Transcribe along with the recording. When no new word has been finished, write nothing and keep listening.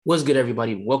What's good,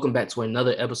 everybody? Welcome back to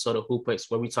another episode of Hoopex,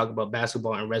 where we talk about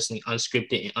basketball and wrestling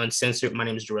unscripted and uncensored. My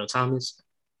name is Jarrell Thomas,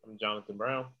 I'm Jonathan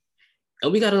Brown.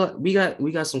 and we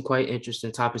got some quite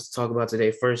interesting topics to talk about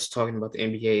today. First, talking about the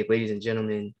NBA, ladies and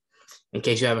gentlemen. In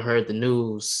case you haven't heard the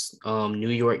news, New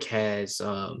York has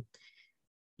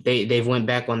they've went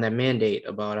back on that mandate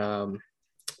about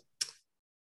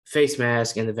face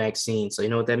mask and the vaccine. So you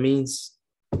know what that means?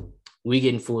 We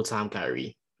getting full time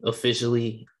Kyrie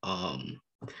officially.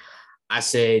 I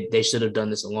said they should have done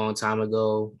this a long time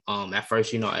ago. At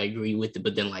first, I agree with it,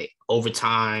 but then like over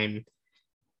time,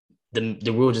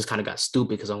 the rule just kind of got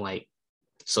stupid because I'm like,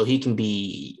 so he can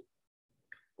be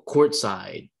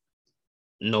courtside,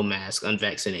 no mask,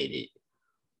 unvaccinated,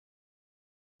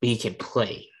 but he can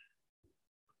play.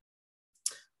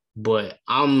 But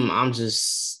I'm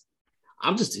just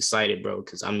excited, bro,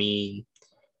 because I mean,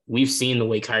 we've seen the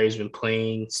way Kyrie's been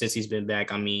playing since he's been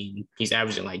back. I mean, he's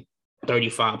averaging like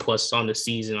 35 plus on the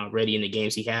season already in the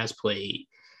games he has played.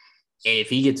 And if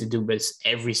he gets to do this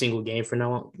every single game from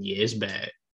now on, yeah, it's bad.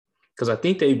 Because I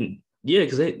think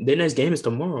because their next game is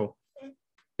tomorrow.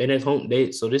 Their next home,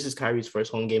 so this is Kyrie's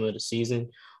first home game of the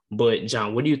season. But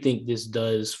John, what do you think this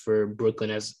does for Brooklyn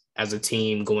as a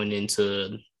team going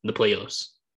into the playoffs?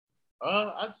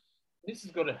 I, this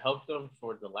is going to help them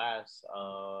for the last,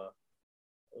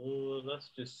 let's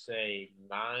just say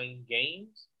 9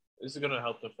 games. This is going to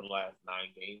help them for the last 9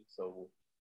 games. So,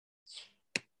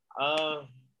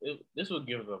 this will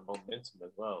give them momentum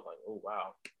as well. Like, oh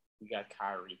wow, we got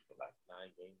Kyrie for like 9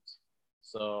 games.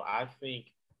 So I think,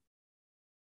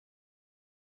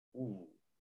 ooh,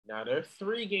 now they're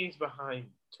 3 games behind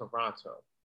Toronto.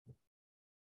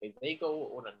 If they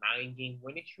go on a 9 game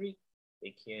winning streak,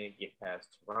 they can't get past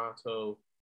Toronto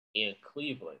and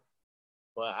Cleveland.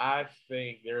 But I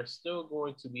think they're still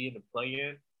going to be in the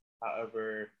play-in.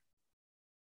 However,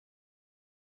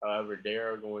 however, they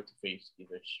are going to face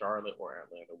either Charlotte or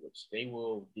Atlanta, which they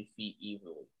will defeat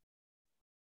easily.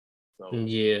 So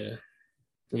Yeah,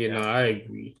 now, I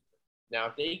agree. now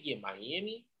if they get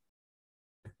Miami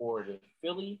or the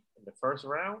Philly in the first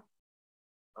round,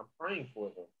 I'm praying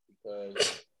for them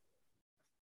because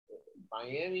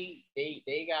Miami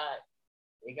they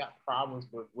got problems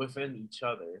within each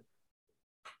other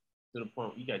to the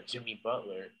point you got Jimmy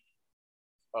Butler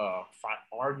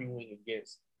arguing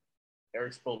against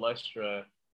Eric Spoelstra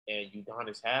and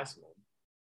Udonis Haslem,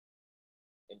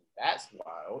 and that's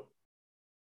wild.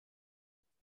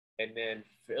 And then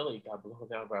Philly got blown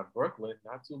down by Brooklyn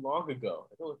not too long ago,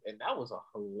 and that was a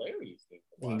hilarious thing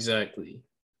to watch. Exactly.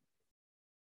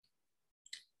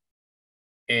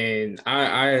 And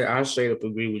I straight up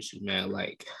agree with you, man.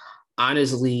 Like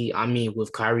honestly, I mean,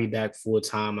 with Kyrie back full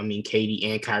time, I mean,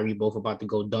 Katie and Kyrie both about to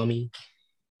go dummy.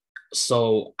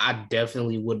 So I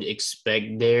definitely would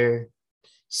expect their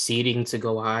seeding to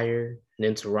go higher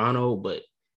than Toronto, but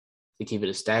to keep it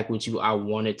a stack with you, I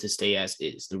want it to stay as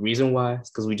is. The reason why is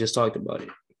because we just talked about it.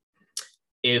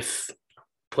 If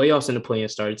playoffs and the play-in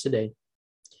started today,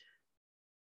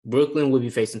 Brooklyn would be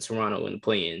facing Toronto in the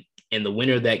play-in, and the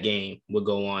winner of that game would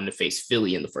go on to face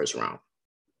Philly in the first round.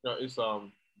 No, it's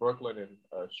Brooklyn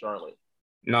and Charlotte.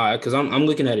 No, because I'm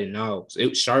looking at it now.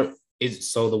 It sharp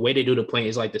is so the way they do the play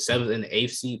is like the seventh and the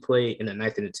eighth seed play and the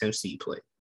ninth and the tenth seed play.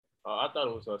 I thought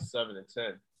it was 7 and 10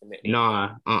 and the eight.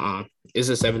 Nah, it's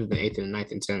the seventh and eighth and the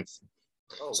ninth and tenth.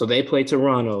 Oh, So they play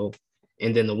Toronto,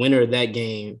 and then the winner of that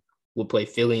game will play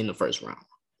Philly in the first round.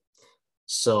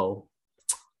 So,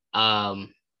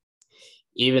 um,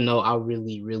 even though I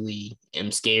really, really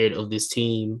am scared of this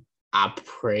team, I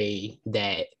pray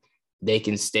that they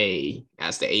can stay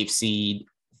as the eighth seed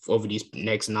over these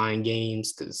next 9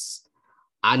 games because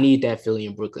I need that Philly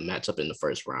and Brooklyn matchup in the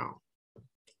first round.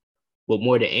 But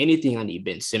more than anything, I need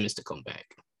Ben Simmons to come back.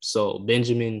 So,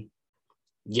 Benjamin,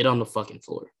 get on the fucking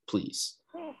floor, please.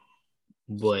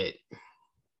 But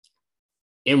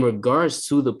in regards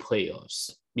to the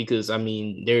playoffs, because I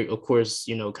mean, there, of course,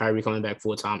 Kyrie coming back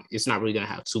full time, it's not really going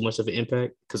to have too much of an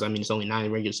impact because I mean, it's only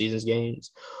 9 regular seasons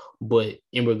games. But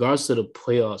in regards to the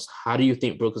playoffs, how do you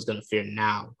think Brooklyn's going to fare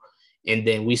now? And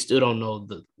then we still don't know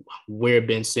where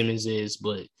Ben Simmons is,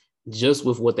 but just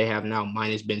with what they have now,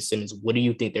 minus Ben Simmons, what do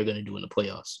you think they're going to do in the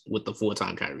playoffs with the full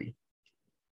time Kyrie?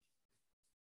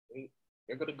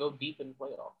 they're going to go deep in the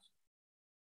playoffs.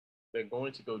 They're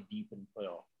going to go deep in the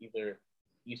playoff, either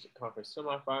Eastern Conference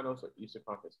semifinals or Eastern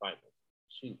Conference finals.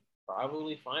 Shoot,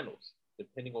 probably finals,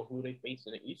 depending on who they face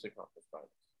in the Eastern Conference finals.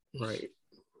 Right.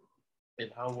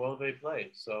 And how well they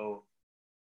play. So,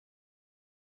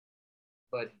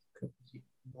 but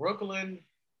Brooklyn,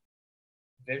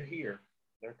 they're here.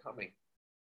 They're coming.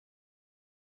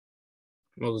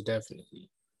 Most definitely.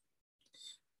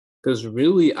 Because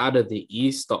really, out of the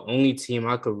East, the only team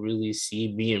I could really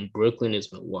see being Brooklyn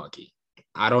is Milwaukee.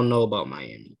 I don't know about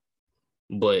Miami,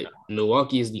 but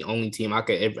Milwaukee is the only team I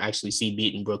could ever actually see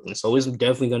beating Brooklyn. So it's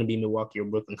definitely going to be Milwaukee or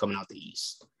Brooklyn coming out the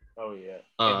East. Oh yeah.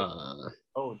 Uh,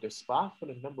 The spot for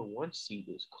the number 1 seed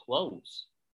is close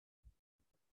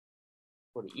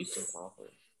for the Eastern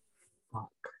Conference. fuck.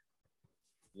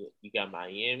 You got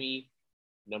Miami,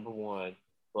 number 1,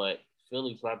 but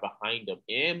Philly's right behind them,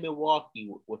 and Milwaukee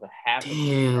with a half.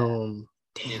 Damn.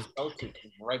 And Celtics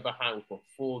right behind with a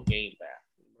full game back.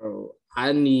 Bro,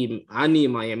 I need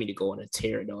Miami to go on a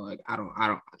tear, dog.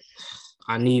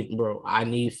 I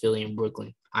need Philly and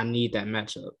Brooklyn. I need that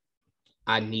matchup.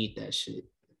 I need that shit.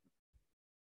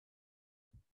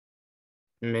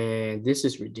 Man, this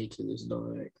is ridiculous,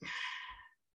 dog.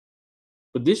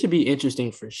 But this should be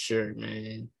interesting for sure,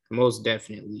 man. Most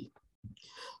definitely.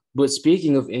 But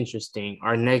speaking of interesting,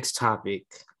 our next topic,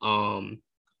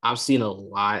 I've seen a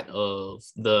lot of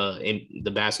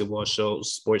the basketball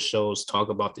shows, sports shows talk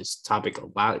about this topic a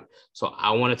lot. So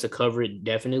I wanted to cover it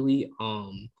definitely.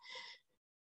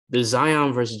 The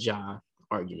Zion versus Ja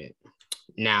argument.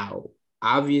 Now,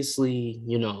 obviously,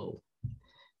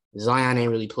 Zion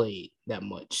ain't really played that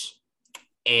much.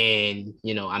 And,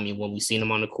 when we seen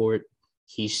him on the court,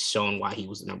 he's shown why he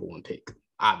was the number 1 pick,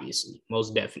 obviously,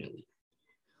 most definitely.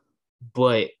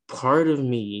 But part of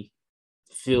me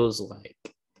feels like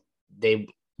they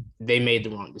made the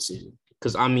wrong decision.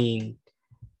 Because,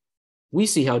 we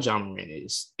see how Ja Morant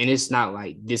is. And it's not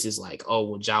like this is like, oh,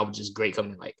 well, Ja was just great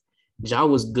coming in. Like, Ja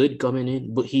was good coming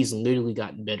in, but he's literally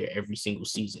gotten better every single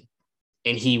season.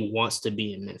 And he wants to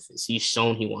be in Memphis. He's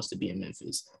shown he wants to be in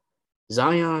Memphis.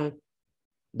 Zion,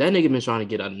 that nigga been trying to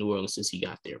get out of New Orleans since he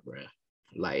got there, bro.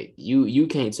 Like, you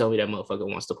can't tell me that motherfucker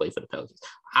wants to play for the Pelicans.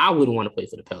 I wouldn't want to play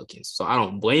for the Pelicans, so I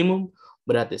don't blame him.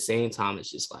 But at the same time, it's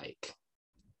just like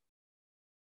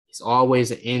it's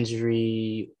always an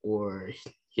injury or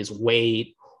his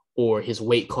weight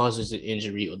causes an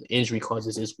injury or the injury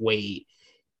causes his weight.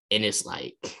 And it's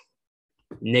like,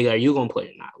 nigga, are you going to play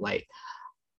or not? Like,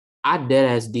 I dead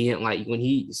ass DM, like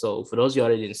so for those of y'all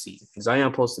that didn't see,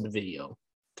 Zion posted a video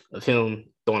of him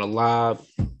throwing a lob,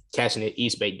 catching an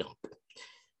East Bay dunk.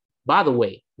 By the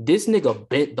way, this nigga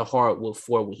bent the hardwood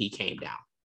floor when he came down.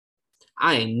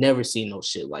 I ain't never seen no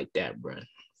shit like that, bro.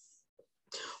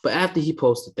 But after he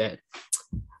posted that,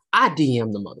 I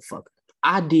DM'd the motherfucker.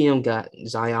 I got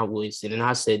Zion Williamson, and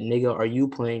I said, nigga, are you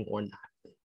playing or not?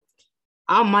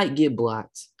 I might get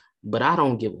blocked, but I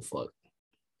don't give a fuck.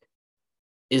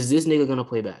 Is this nigga going to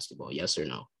play basketball? Yes or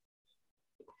no?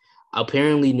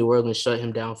 Apparently, New Orleans shut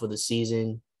him down for the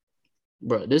season.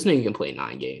 Bro, this nigga can play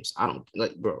 9 games. I don't,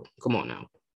 like, bro, come on now.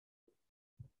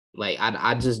 Like,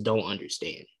 I just don't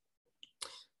understand.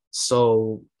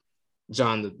 So,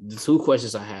 John, the 2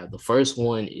 questions I have. The first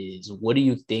one is, what do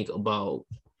you think about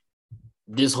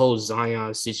this whole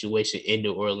Zion situation in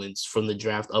New Orleans from the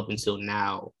draft up until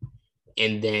now?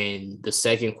 And then the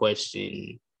second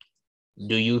question,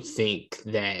 do you think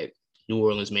that New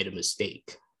Orleans made a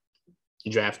mistake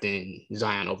drafting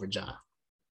Zion over Ja?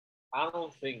 I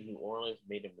don't think New Orleans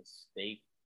made a mistake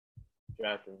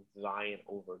drafting Zion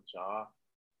over Ja.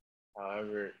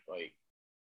 However, like,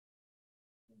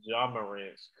 Ja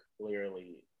Morant's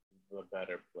clearly the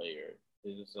better player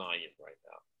than Zion right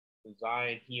now.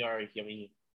 Zion, he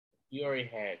already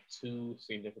had 2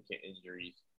 significant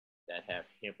injuries that have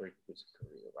hampered his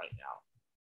career right now.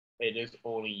 It is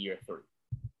only year 3.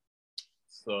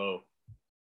 So,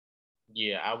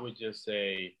 yeah, I would just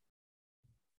say,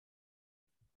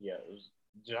 ja is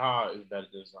better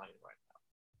than Zion right now.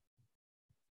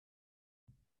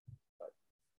 But,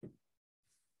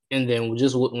 and then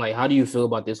just like, how do you feel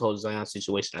about this whole Zion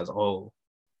situation as a whole?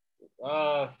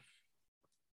 A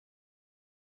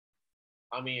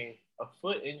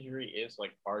foot injury is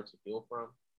like hard to heal from.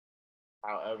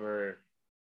 However,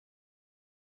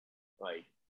 like,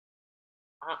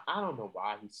 I don't know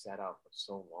why he sat out for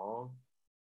so long,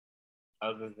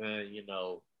 other than,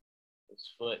 his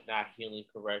foot not healing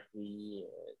correctly.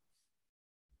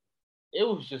 It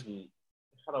was just,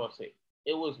 how do I say,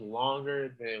 it was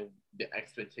longer than the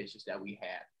expectations that we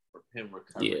had for him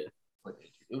recovering. Yeah.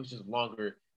 It was just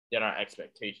longer than our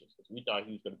expectations, because we thought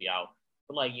he was going to be out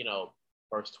for, like,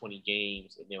 first 20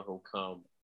 games, and then he'll come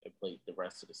and play the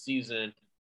rest of the season.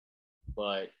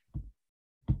 But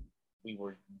we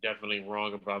were definitely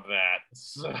wrong about that.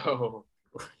 So,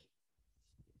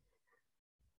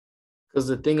 because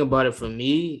the thing about it for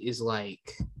me is,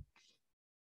 like,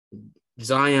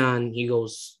 Zion, he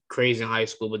goes crazy in high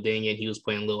school, but then yet he was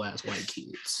playing little ass white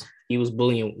kids. He was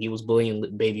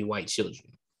bullying baby white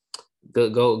children.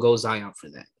 Go Zion for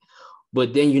that.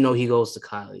 But then, you know, he goes to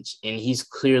college, and he's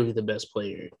clearly the best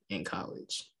player in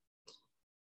college.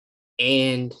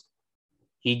 And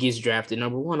he gets drafted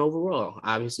number 1 overall,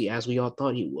 obviously, as we all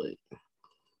thought he would.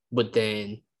 But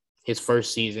then his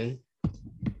first season,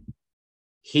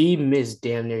 he missed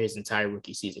damn near his entire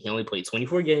rookie season. He only played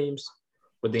 24 games,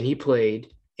 but then he played,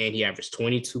 and he averaged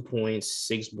 22 points,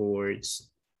 6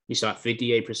 boards. He shot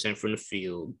 58% from the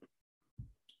field,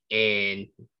 and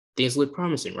things look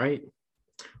promising, right?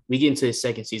 We get into his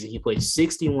second season. He played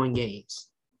 61 games.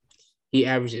 He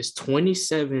averages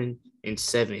 27 and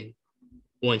 7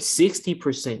 on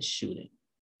 60% shooting.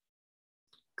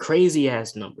 Crazy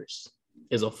ass numbers.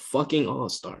 Is a fucking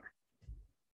all-star.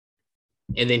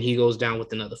 And then he goes down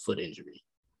with another foot injury.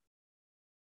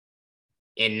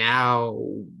 And now,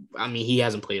 I mean, he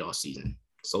hasn't played all season.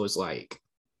 So it's like,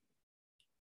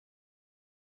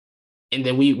 and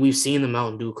then we've seen him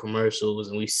out and do commercials,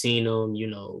 and we've seen him, you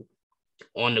know,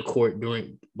 on the court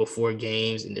before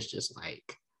games, and it's just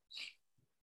like,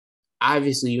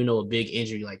 obviously, you know, a big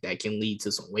injury like that can lead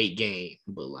to some weight gain,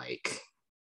 but like,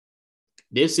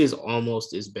 this is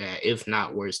almost as bad, if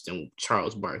not worse, than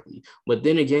Charles Barkley. But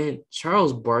then again,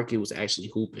 Charles Barkley was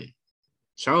actually hooping.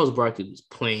 Charles Barkley was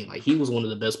playing like he was one of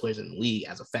the best players in the league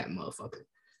as a fat motherfucker.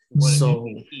 So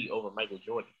MVP over Michael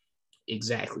Jordan.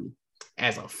 Exactly.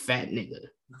 As a fat nigga.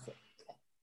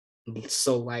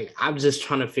 So like, I'm just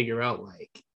trying to figure out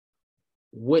like,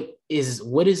 what is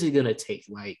it gonna take?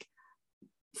 Like,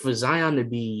 for Zion to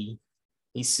be,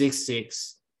 he's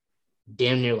 6'6",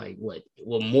 damn near like what?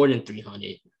 Well, more than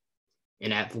 300.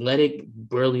 An athletic,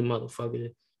 burly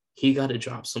motherfucker. He got to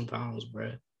drop some pounds,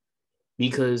 bro.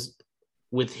 Because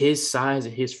with his size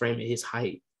and his frame and his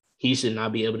height, he should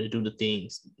not be able to do the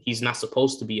things. He's not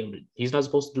supposed to do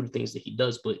the things that he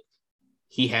does, but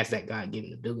he has that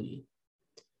God-given ability.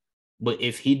 But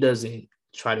if he doesn't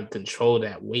try to control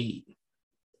that weight,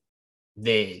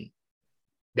 then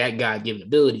that God-given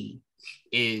ability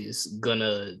is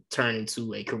gonna turn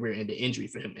into a career-ending injury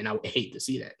for him, and I would hate to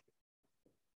see that.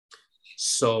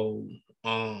 So,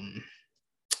 I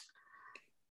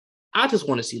just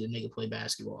want to see the nigga play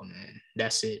basketball, man.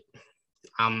 That's it.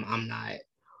 I'm not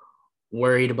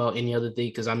worried about any other thing,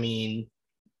 because I mean,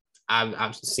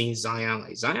 I've seen Zion.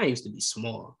 Like, Zion used to be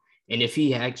small, and if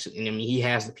he actually, and I mean, he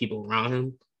has the people around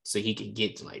him, so he can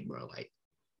get to, like, bro, like,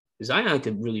 Zion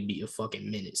could really be a fucking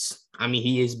menace. I mean,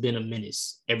 he has been a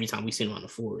menace every time we seen him on the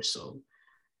floor. So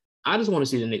I just want to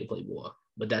see the nigga play ball.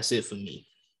 But that's it for me.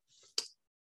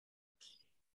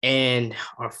 And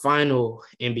our final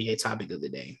NBA topic of the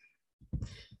day,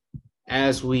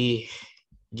 as we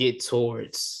get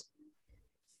towards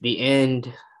the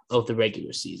end of the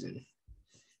regular season,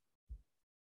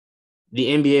 the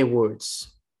NBA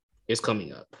Awards is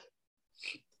coming up.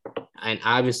 And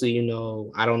obviously, you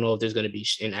know, I don't know if there's going to be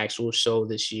an actual show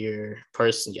this year.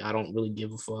 Personally, I don't really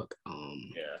give a fuck.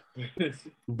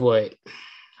 But,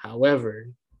 however,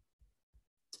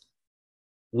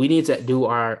 we need to do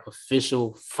our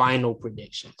official final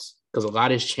predictions, because a lot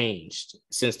has changed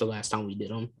since the last time we did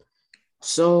them.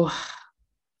 So,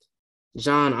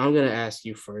 John, I'm going to ask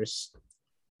you first.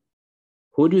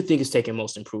 Who do you think is taking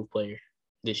most improved player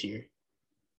this year?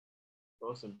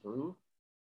 Most improved?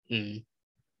 Mm-hmm.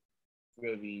 It's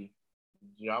going to be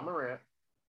Ja Morant,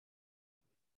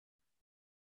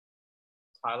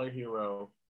 Tyler Hero,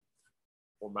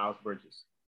 or Miles Bridges.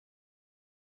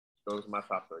 Those are my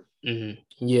top three.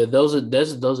 Mm-hmm. Yeah, those are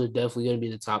definitely going to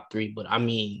be the top three. But I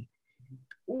mean,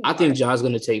 I think Ja's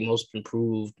going to take most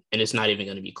improved, and it's not even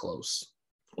going to be close.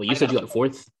 Well, you said you got a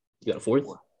fourth? You got a fourth?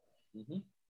 Mm-hmm.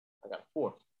 I got a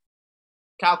fourth.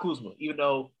 Kyle Kuzma, even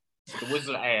though the Wizards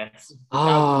are ass.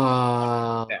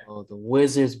 Oh, the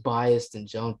Wizards biased and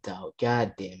jumped out.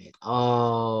 God damn it.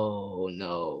 Oh,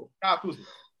 no. Kyle Kuzma.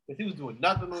 Because he was doing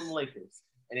nothing on the Lakers.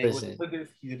 And then with the Lakers,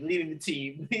 he's leading the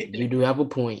team. You do have a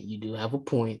point.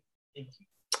 Thank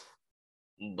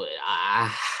you. But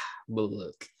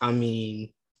look, I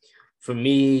mean, for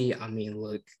me, I mean,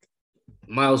 look,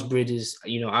 Miles Bridges,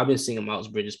 you know, I've been singing Miles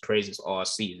Bridges praises all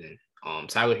season.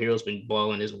 Tyler Hero's been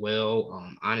balling as well.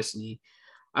 Honestly,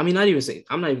 I mean, I'm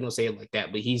not even gonna say it like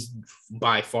that, but he's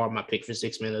by far my pick for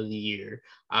Sixth Man of the Year.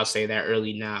 I'll say that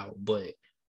early now, but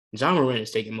Ja Morant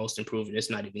is taking most improved, and it's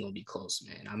not even gonna be close,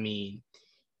 man. I mean,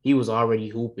 he was already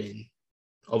hooping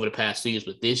over the past 2 years,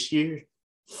 but this year,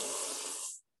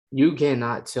 you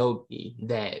cannot tell me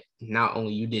that not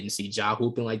only you didn't see Ja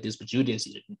hooping like this, but you didn't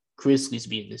see the Grizzlies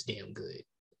being this damn good,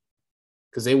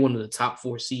 because they're one of the top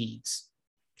 4 seeds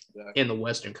in the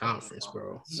Western Conference,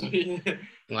 bro.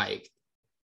 Like,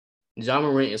 Ja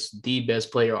Morant is the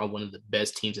best player on one of the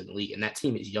best teams in the league, and that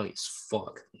team is young as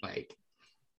fuck. Like,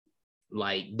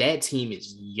 Like that team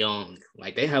is young.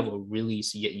 Like they have a really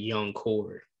young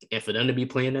core, and for them to be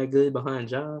playing that good behind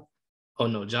Ja, oh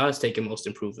no, Ja's taking most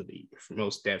improved of the year,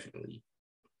 most definitely.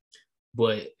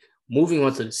 But moving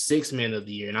on to the sixth man of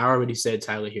the year, and I already said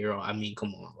Tyler Hero. I mean,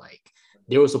 come on, like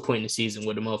there was a point in the season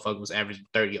where the motherfucker was averaging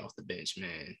 30 off the bench,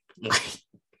 man. Like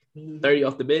 30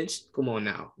 off the bench. Come on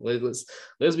now. Let's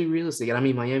be realistic. And I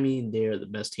mean, Miami, they're the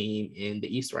best team in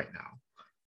the East right now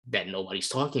that nobody's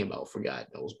talking about for God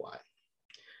knows why.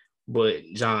 But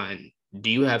John, do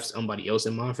you have somebody else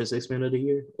in mind for sixth man of the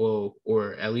year?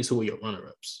 Or at least who are your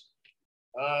runner-ups?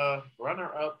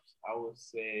 Runner-ups, I would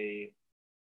say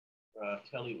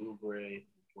Kelly Oubre,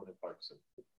 Jordan Clarkson.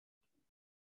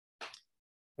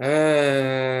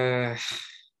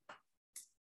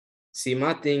 See,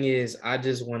 my thing is, I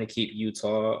just want to keep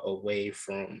Utah away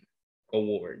from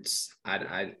awards.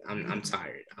 I'm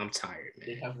tired. I'm tired, man.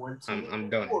 They have won I'm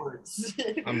done. awards.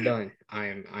 I'm done. I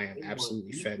am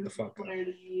absolutely fed the fuck up. Player of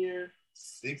the year,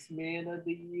 sixth man of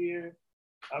the year.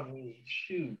 I mean,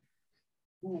 shoot.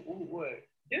 What?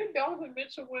 Didn't Donovan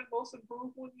Mitchell win most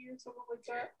improved one year, something like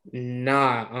that?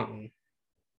 Nah,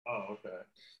 Oh, okay.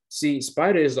 See,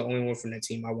 Spider is the only one from the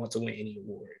team I want to win any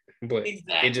award, but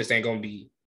exactly. It just ain't gonna be.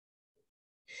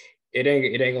 It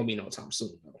ain't gonna be no time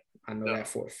soon though. I know that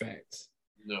for a fact.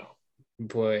 No.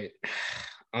 But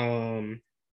I'm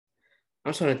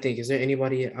trying to think. Is there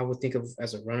anybody I would think of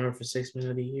as a runner for sixth man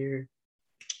of the year?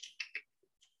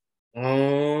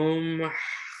 To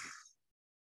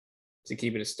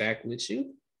keep it a stack with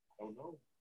you? I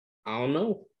don't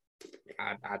know.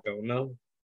 I don't know.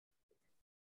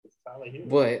 It's Tyler Hero.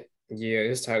 But yeah,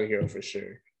 it's Tyler Hero for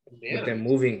sure. But then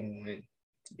moving on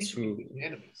to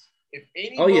unanimous. If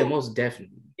any most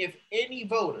definitely. If any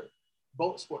voter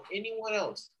votes for anyone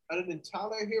else other than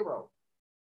Tyler Hero,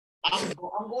 I'm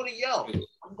going to yell.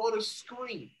 I'm going to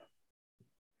scream.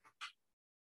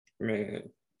 Man.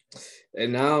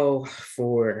 And now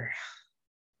for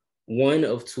one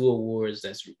of two awards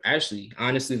that's actually,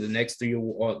 honestly, these next three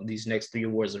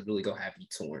awards are really going to have me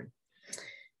torn.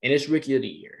 And it's Rookie of the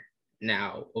Year.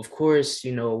 Now, of course,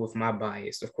 with my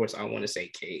bias, of course, I want to say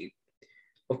Cade.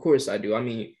 Of course I do. I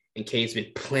mean, and Cade's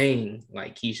been playing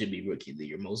like he should be Rookie of the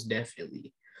Year, most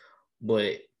definitely.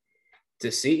 But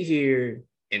to sit here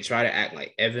and try to act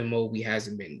like Evan Mobley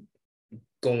hasn't been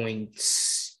going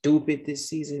stupid this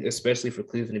season, especially for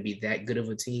Cleveland to be that good of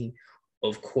a team,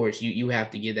 of course, you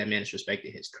have to give that man his respect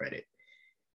and his credit.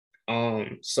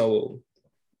 So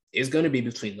it's going to be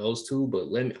between those two, but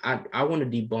I want to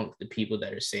debunk the people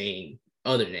that are saying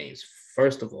other names.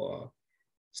 First of all,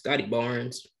 Scotty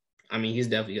Barnes. I mean, he's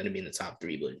definitely going to be in the top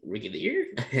three, but Rookie of the Year?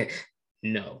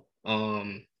 No.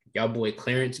 Y'all boy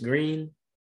Clarence Green?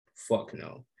 Fuck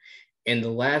no. And the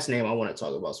last name I want to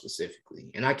talk about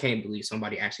specifically, and I can't believe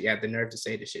somebody actually had the nerve to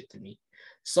say this shit to me.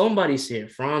 Somebody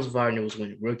said Franz Wagner was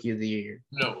winning Rookie of the Year.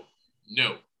 No.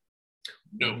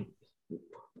 And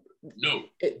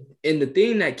the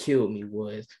thing that killed me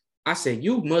was, I said,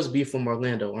 you must be from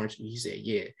Orlando, aren't you? He said,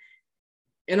 yeah.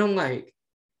 And I'm like,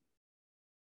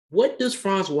 what does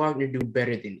Franz Wagner do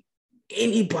better than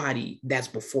anybody that's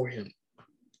before him?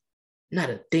 Not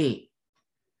a thing.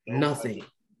 Nothing.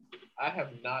 I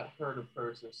have not heard a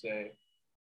person say,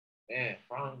 I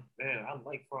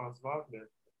like Franz Wagner.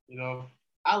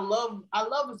 I love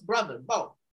his brother,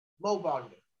 Mo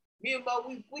Wagner. Me and Mo,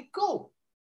 we cool.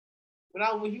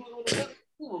 When he was on the book,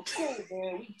 we were cool,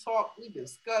 man. We talked, we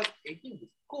discussed, and he was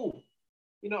cool.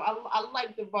 I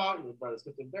like the Wagner brothers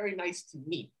because they're very nice to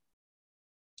me.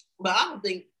 But I don't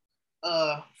think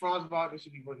Franz Wagner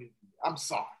should be running. I'm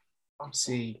sorry.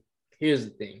 See, here's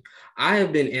the thing. I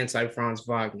have been anti-Franz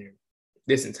Wagner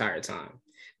this entire time.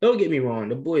 Don't get me wrong.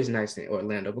 The boy's nice in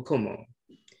Orlando, but come on.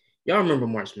 Y'all remember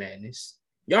March Madness.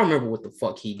 Y'all remember what the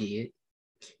fuck he did.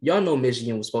 Y'all know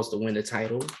Michigan was supposed to win the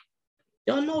title.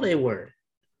 Y'all know they were.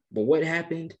 But what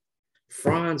happened?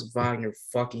 Franz Wagner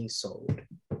fucking sold.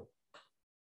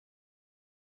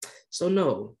 So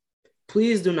no,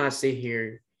 please do not sit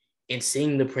here and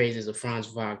sing the praises of Franz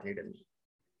Wagner to me.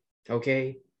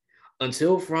 Okay?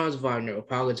 Until Franz Wagner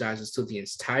apologizes to the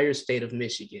entire state of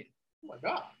Michigan. Oh my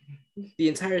God. The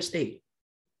entire state.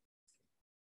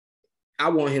 I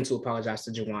want him to apologize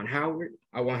to Juwan Howard.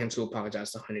 I want him to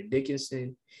apologize to Hunter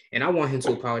Dickinson. And I want him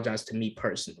to apologize to me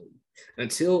personally.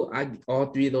 Until all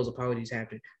three of those apologies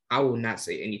happen, I will not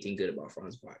say anything good about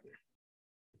Franz Wagner.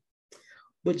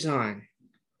 But John,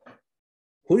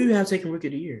 who do you have taking Rookie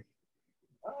of the Year?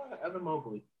 Evan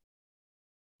Mobley.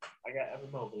 I got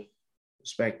Evan Mobley.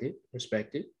 Respect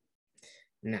it.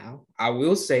 Now, I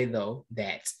will say, though,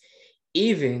 that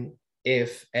even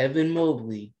if Evan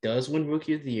Mobley does win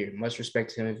Rookie of the Year, much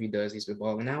respect to him if he does, he's been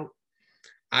balling out.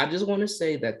 I just want to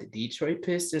say that the Detroit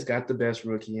Pistons got the best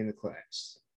rookie in the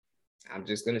class. I'm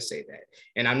just going to say that.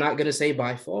 And I'm not going to say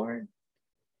by far,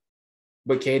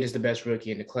 but Cade is the best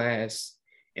rookie in the class.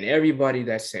 And everybody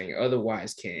that's saying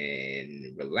otherwise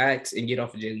can relax and get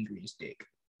off of Jalen Green's dick.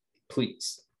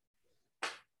 Please.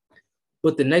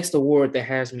 But the next award that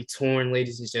has me torn,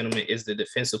 ladies and gentlemen, is the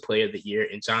Defensive Player of the Year.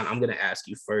 And John, I'm going to ask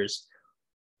you first.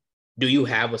 Do you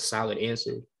have a solid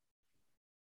answer?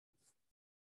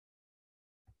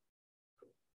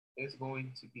 It's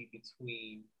going to be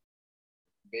between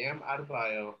Bam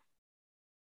Adebayo,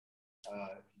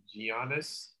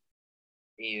 Giannis,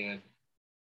 and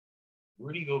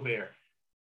Rudy Gobert.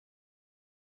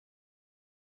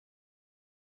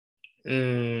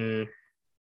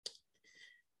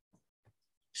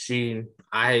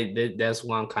 That's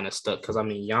why I'm kind of stuck because I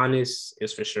mean Giannis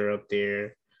is for sure up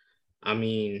there. I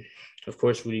mean, of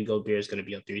course, Rudy Gobert is going to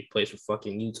be up there. He plays for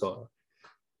fucking Utah,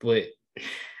 but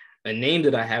a name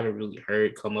that I haven't really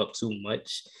heard come up too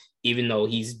much, even though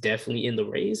he's definitely in the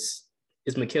race,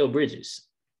 is Mikal Bridges.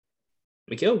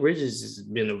 Mikal Bridges has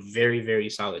been a very, very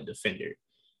solid defender.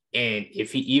 And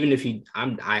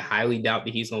I highly doubt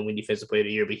that he's going to win Defensive Player of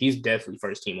the Year, but he's definitely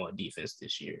first team on defense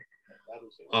this year.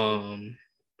 I'm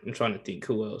trying to think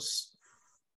who else.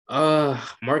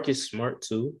 Marcus Smart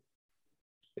too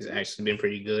has actually been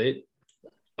pretty good.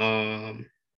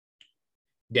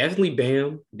 Definitely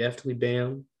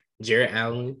Bam. Jarrett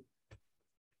Allen.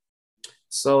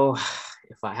 So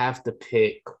if I have to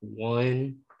pick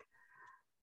one,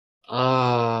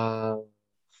 I'm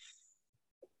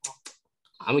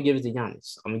gonna give it to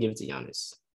Giannis.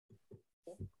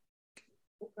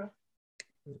 Okay.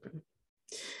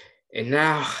 And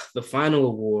now the final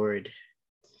award.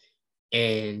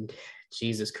 And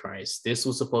Jesus Christ, this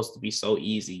was supposed to be so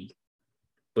easy,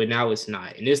 but now it's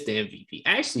not. And it's the MVP.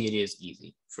 Actually, it is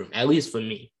easy, at least for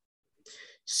me.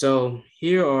 So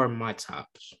here are my top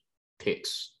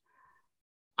picks.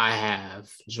 I have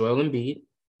Joel Embiid,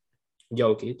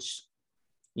 Jokic,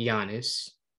 Giannis,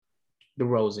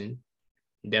 DeRozan,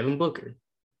 Devin Booker.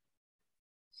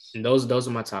 And those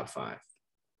are my top 5.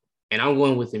 And I'm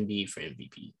going with Embiid for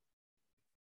MVP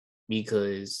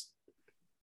because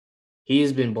he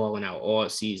has been balling out all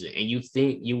season. And you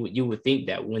would think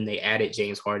that when they added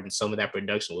James Harden, some of that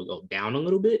production would go down a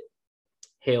little bit.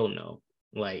 Hell no.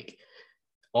 Like,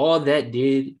 all that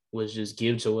did was just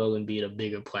give Joel Embiid a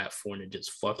bigger platform to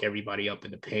just fuck everybody up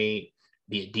in the paint,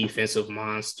 be a defensive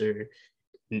monster.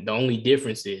 The only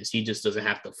difference is he just doesn't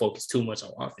have to focus too much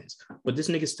on offense. But this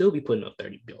nigga still be putting up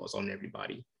 30 bills on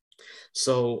everybody.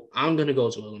 So I'm going to go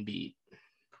Joel Embiid.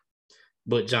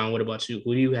 But, John, what about you?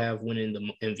 Who do you have winning the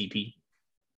MVP?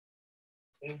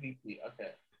 MVP,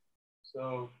 okay.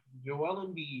 So Joel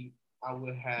Embiid, I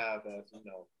would have as,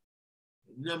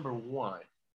 number 1.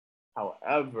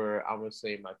 However, I would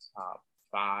say my top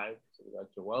 5. So we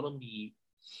got Joel Embiid,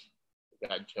 we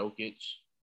got Jokic,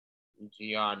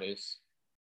 Giannis,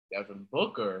 Devin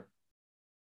Booker,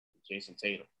 Jason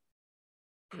Tatum.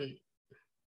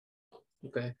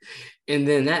 Okay. And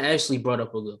then that actually brought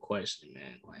up a good question,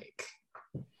 man. Like,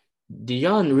 do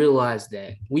y'all realize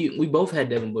that we both had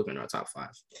Devin Booker in our top 5?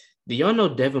 Do y'all know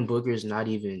Devin Booker is not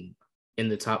even in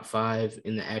the top 5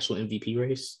 in the actual MVP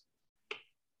race?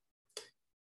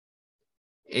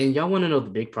 And y'all want to know the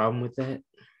big problem with that?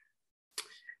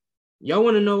 Y'all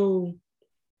want to know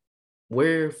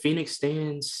where Phoenix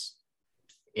stands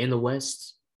in the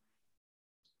West?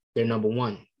 They're number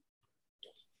 1.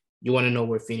 You want to know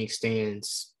where Phoenix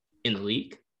stands in the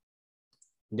league?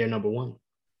 They're number 1.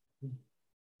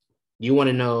 You want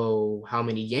to know how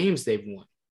many games they've won?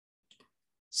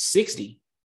 60.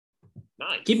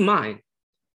 Nice. Keep in mind,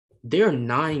 there are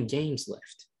 9 games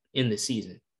left in the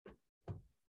season.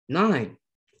 9.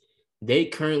 They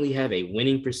currently have a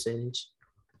winning percentage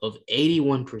of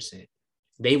 81%.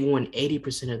 They've won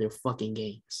 80% of their fucking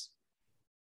games.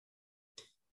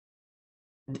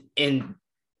 And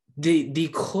the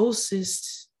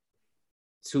closest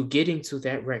to getting to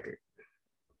that record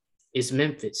is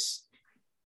Memphis.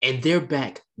 And they're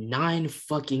back 9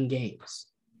 fucking games.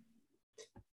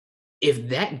 If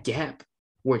that gap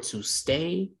were to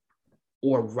stay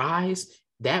or rise,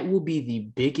 that will be the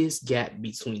biggest gap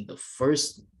between the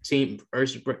first seed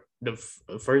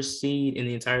in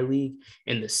the entire league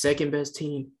and the second best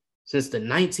team since the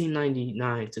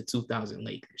 1999 to 2000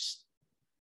 Lakers.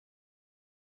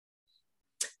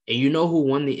 And you know who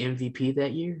won the MVP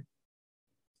that year?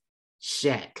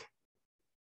 Shaq.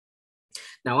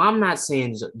 Now, I'm not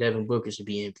saying Devin Booker should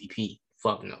be MVP.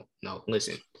 Fuck no. No,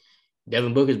 listen.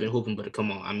 Devin Booker's been hooping, but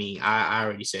come on. I mean, I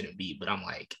already said Embiid, but I'm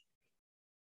like,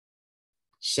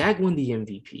 Shaq won the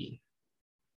MVP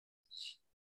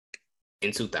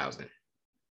in 2000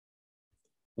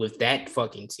 with that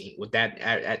fucking team, with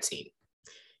that team.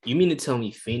 You mean to tell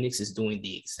me Phoenix is doing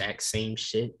the exact same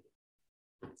shit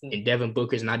and Devin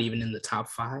Booker's not even in the top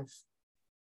 5?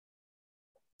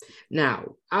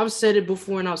 Now, I've said it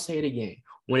before and I'll say it again.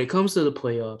 When it comes to the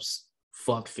playoffs,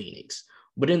 fuck Phoenix.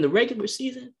 But in the regular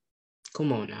season,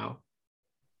 come on now.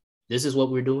 This is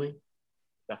what we're doing.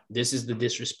 This is the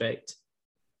disrespect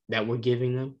that we're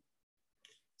giving them.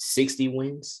 60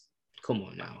 wins. Come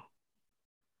on now.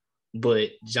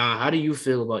 But, John, how do you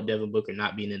feel about Devin Booker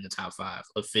not being in the top 5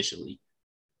 officially?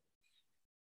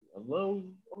 Hello?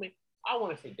 I mean, I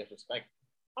want to say disrespect.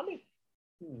 I mean,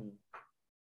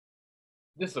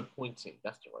 disappointing.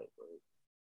 That's the right word.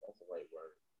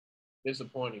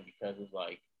 Disappointing because it's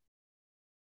like,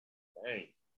 dang,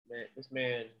 man, this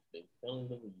man been killing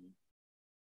the league.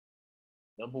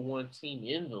 Number 1 team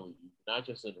in the league, not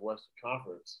just in the Western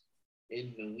Conference,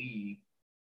 in the league.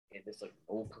 And it's like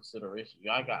no consideration.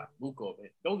 I got Luka over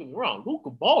it. Don't get me wrong, Luka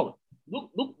balling.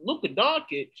 Luka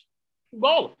Doncic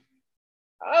balling.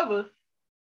 However,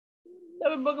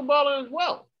 Devin Booker balling as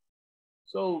well.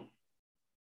 So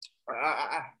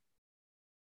I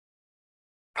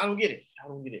don't get it.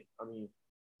 I mean,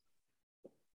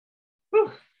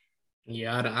 whew.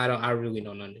 Yeah, I really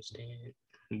don't understand.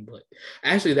 But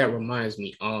actually, that reminds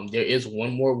me. There is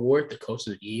one more award, the Coach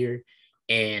of the Year.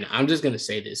 And I'm just going to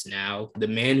say this now. The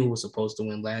man who was supposed to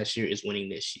win last year is winning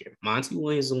this year. Monty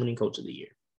Williams is winning Coach of the Year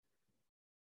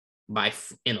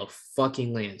in a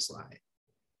fucking landslide.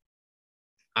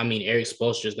 I mean, Eric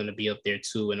Spoelstra is going to be up there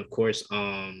too. And of course,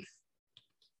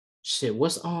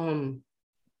 what's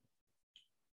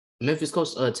Memphis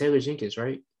coach Taylor Jenkins,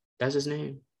 right? That's his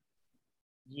name?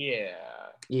 Yeah.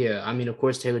 Yeah, I mean, of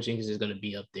course, Taylor Jenkins is going to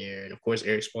be up there. And of course,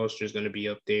 Eric Spoelstra is going to be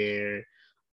up there.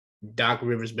 Doc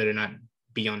Rivers better not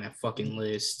be on that fucking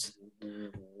list.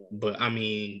 But I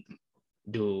mean,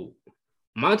 dude,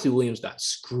 Monty Williams got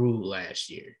screwed last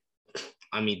year.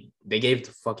 I mean, they gave it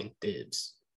to fucking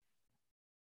Thibs.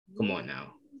 Come on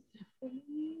now.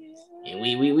 And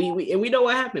we know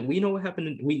what happened. We know what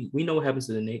happened. We know what happens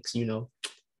to the Knicks, you know.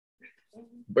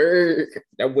 Bird,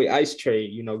 that boy Ice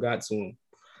Trade, you know, got to him.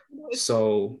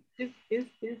 So it's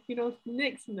the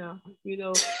Knicks now. You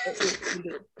know, when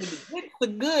the Knicks are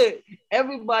good,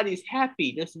 everybody's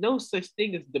happy. There's no such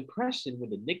thing as depression when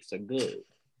the Knicks are good.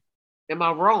 Am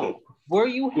I wrong? Were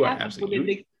you happy when the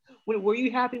Knicks? Were you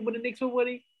happy when the Knicks were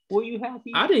winning? Were you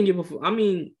happy? I didn't give a fuck. I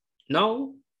mean,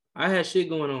 no, I had shit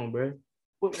going on, bro.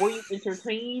 Were you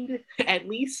entertained at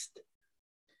least?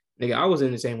 Nigga, I was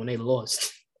entertained when they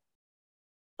lost.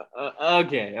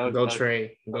 Okay. Go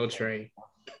Trey.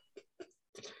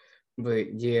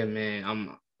 But yeah,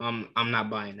 man, I'm not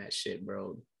buying that shit,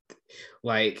 bro.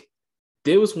 Like,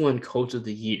 there was one Coach of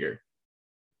the Year.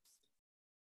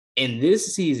 And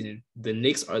this season, the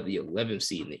Knicks are the 11th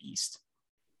seed in the East.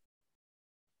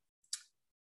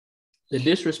 The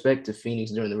disrespect to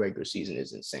Phoenix during the regular season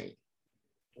is insane.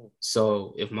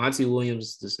 So if Monty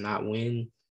Williams does not win,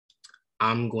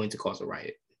 I'm going to cause a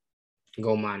riot.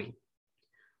 Go Monty.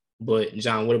 But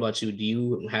John, what about you? Do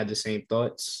you have the same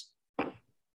thoughts?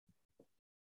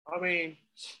 I mean,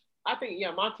 I think,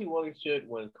 Monty Williams should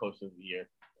win Coach of the Year.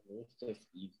 I mean, it's just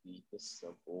easy, it's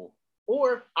simple.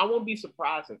 Or I won't be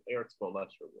surprised if Eric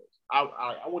Spoelstra wins.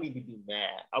 I won't even be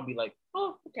mad. I'll be like,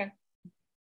 oh, okay.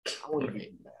 I won't even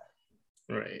be mad.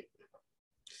 Right.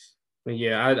 But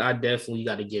yeah, I definitely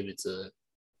got to give it to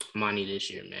Monty this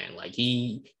year, man. Like,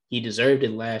 he deserved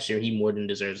it last year. He more than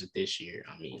deserves it this year.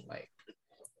 I mean, like,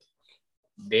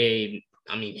 they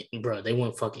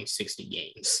won fucking 60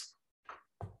 games.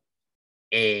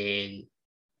 And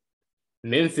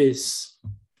Memphis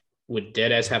would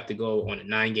deadass have to go on a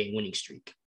 9-game winning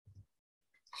streak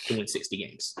to win 60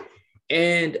 games.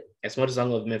 And as much as I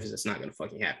love Memphis, it's not going to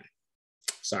fucking happen.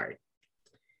 Sorry.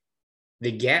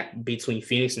 The gap between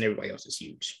Phoenix and everybody else is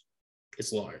huge.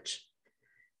 It's large.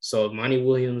 So if Monty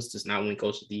Williams does not win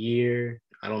Coach of the Year,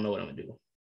 I don't know what I'm going to do.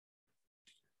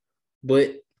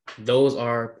 But those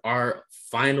are our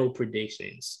final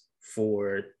predictions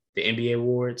for the NBA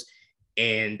awards.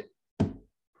 And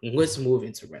let's move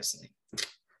into wrestling.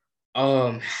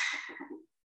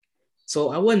 So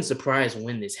I wasn't surprised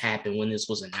when this happened, when this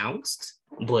was announced,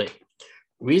 but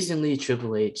recently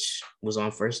Triple H was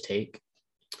on First Take.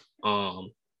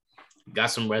 Got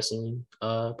some wrestling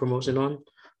promotion on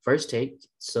First Take.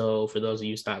 So for those of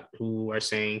you who are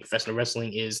saying professional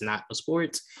wrestling is not a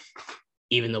sport,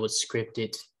 even though it's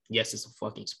scripted, yes, it's a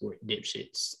fucking sport,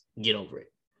 dipshits. Get over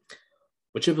it.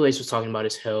 What Triple H was talking about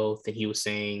his health, and he was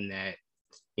saying that,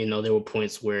 you know, there were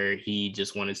points where he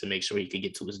just wanted to make sure he could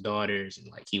get to his daughters, and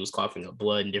like he was coughing up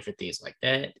blood and different things like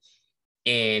that.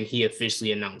 and he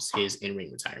officially announced his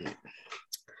in-ring retirement.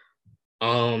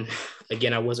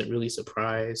 Again, I wasn't really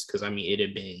surprised because I mean it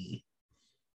had been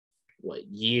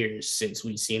years since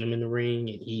we've seen him in the ring,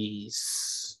 and he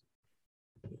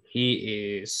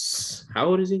is how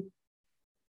old is he?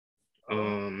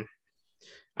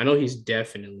 I know he's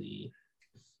definitely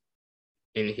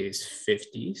in his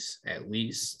 50s at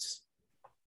least.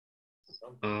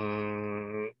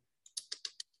 Let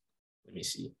me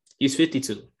see. He's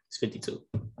 52. He's 52.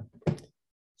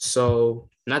 So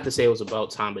not to say it was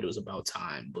about time, but it was about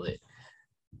time. But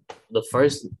the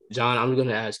first, John, I'm going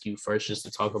to ask you first just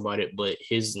to talk about it, but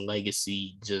his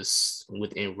legacy just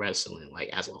within wrestling, like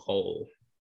as a whole.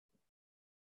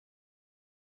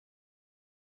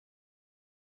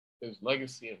 His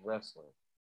legacy in wrestling.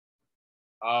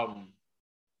 To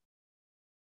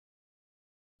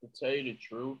tell you the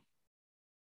truth,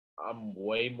 I'm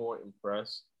way more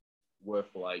impressed with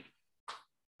like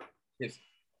his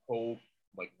whole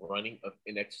like running of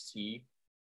NXT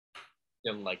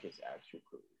than like his actual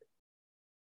career.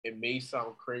 It may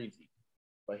sound crazy,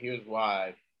 but here's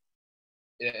why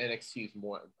NXT is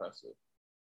more impressive.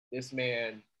 This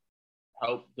man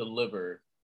helped deliver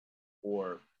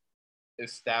or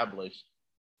establish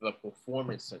the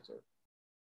Performance Center,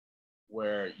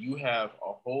 where you have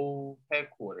a whole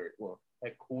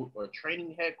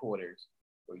training headquarters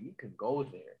where you can go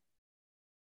there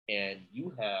and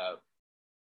you have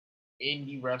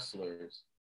indie wrestlers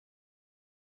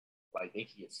like they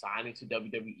can get signed into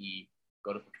WWE,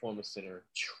 go to Performance Center,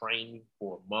 train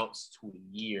for months to a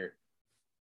year,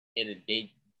 and then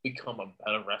they become a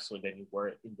better wrestler than they were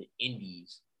in the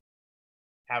indies,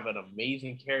 have an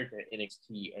amazing character in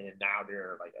NXT, and then now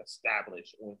they're like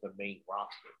established on the main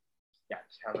roster. You got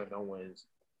Kevin Owens,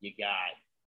 you got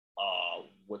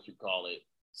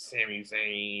Sami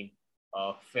Zayn,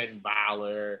 Finn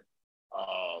Balor,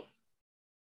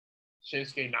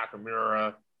 Shinsuke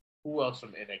Nakamura. Who else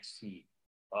from NXT?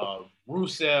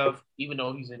 Rusev, even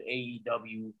though he's in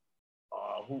AEW.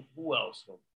 Who else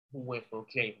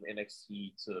came from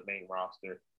NXT to the main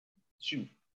roster? Shoot.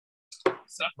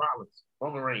 Seth Rollins,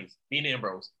 Roman Reigns, Dean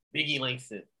Ambrose, Big E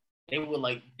Langston. They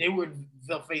were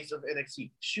the face of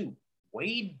NXT. Shoot.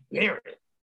 Wade Barrett.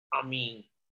 I mean,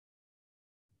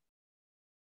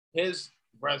 his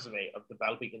resume of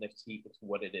developing NXT is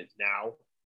what it is now.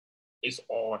 It's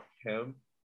all him.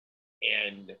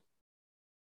 And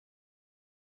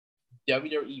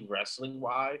WWE wrestling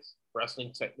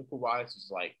technical wise,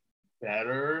 is like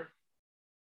better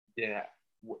than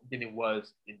it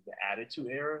was in the Attitude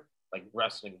Era, like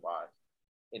wrestling wise,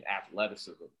 in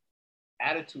athleticism.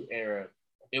 Attitude Era,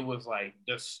 it was like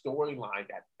the storyline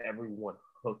got everyone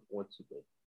hooked onto it.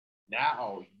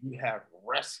 Now you have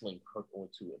wrestling hooked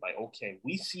onto it. Like, okay,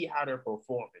 we see how they're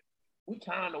performing. We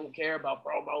kind of don't care about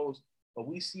promos, but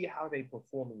we see how they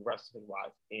performing wrestling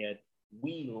wise, and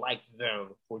we like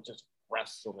them for just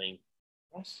wrestling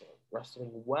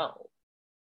well.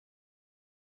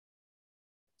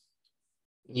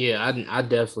 Yeah, I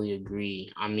definitely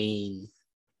agree. I mean,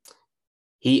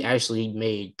 he actually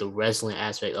made the wrestling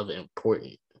aspect of it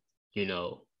important,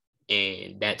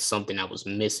 and that's something I was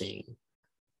missing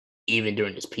even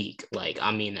during his peak. Like,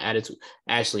 I mean, the Attitude,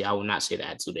 actually, I would not say the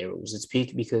Attitude Era was its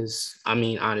peak because, I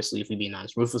mean, honestly, if we're being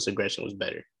honest, Ruthless Aggression was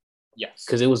better. Yes.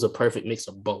 Because it was a perfect mix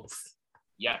of both.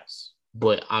 Yes.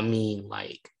 But, I mean,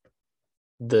 like,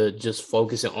 the just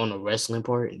focusing on the wrestling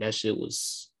part, that shit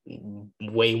was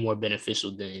way more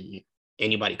beneficial than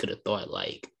anybody could have thought.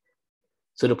 Like,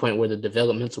 to the point where the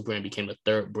developmental brand became a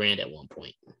third brand at one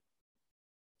point.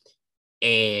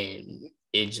 And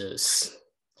it just,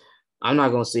 I'm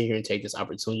not going to sit here and take this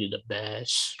opportunity to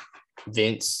bash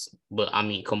Vince, but I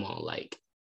mean, come on, like,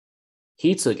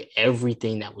 he took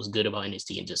everything that was good about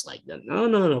NXT and just like,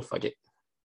 no, fuck it.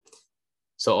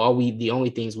 So the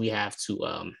only things we have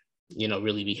to,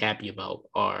 really be happy about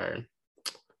are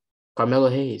Carmelo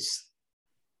Hayes.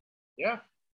 Yeah.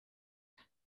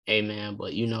 Hey, man,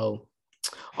 but oh, no.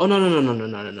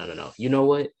 You know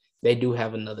what? They do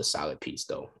have another solid piece,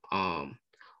 though.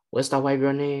 What's that white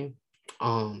girl name?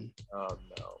 Oh, no.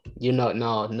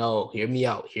 No. Hear me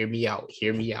out.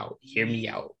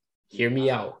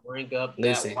 Bring up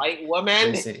that white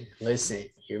woman. Listen.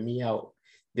 Hear me out.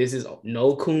 This is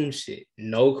no coon shit.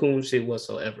 No coon shit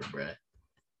whatsoever, bruh.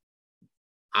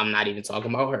 I'm not even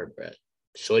talking about her, bruh.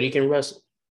 Shorty can wrestle.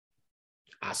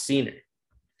 I seen her.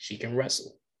 She can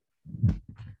wrestle. Bruh.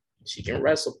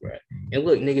 And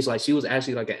look, niggas, like, she was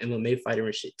actually like an MMA fighter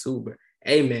and shit too, bruh.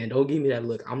 Hey, man, don't give me that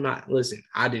look. I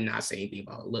did not say anything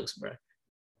about looks, bruh.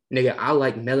 Nigga, I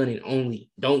like melanin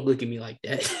only. Don't look at me like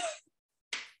that.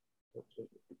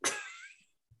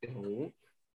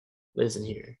 listen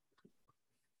here.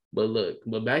 But look,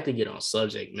 but back to get on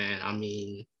subject, man. I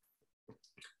mean,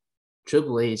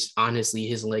 Triple H, honestly,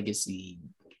 his legacy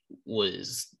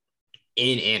was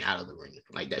in and out of the ring.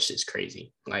 Like, that shit's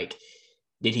crazy. Like,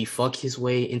 did he fuck his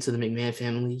way into the McMahon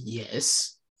family?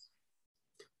 Yes.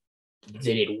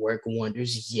 Did it work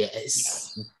wonders?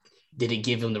 Yes. Did it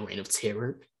give him the reign of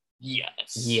terror?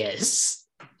 Yes. Yes.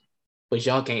 But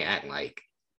y'all can't act like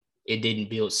it didn't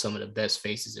build some of the best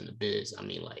faces in the biz. I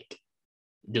mean, like,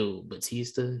 dude,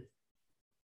 Batista.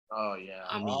 Oh yeah.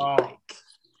 I mean,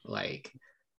 like,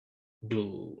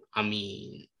 dude. I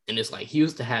mean, and it's like he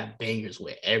used to have bangers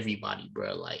with everybody,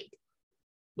 bro. Like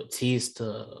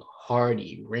Batista,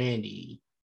 Hardy, Randy,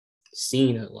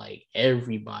 Cena. Like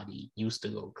everybody used to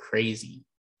go crazy.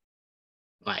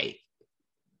 Like,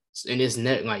 and it's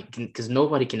not like because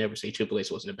nobody can ever say Triple H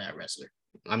wasn't a bad wrestler.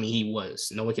 I mean, he was.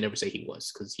 No one can ever say he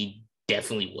was because he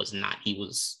definitely was not. He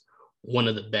was one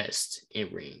of the best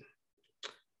in ring.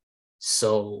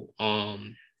 So, I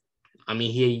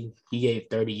mean, he gave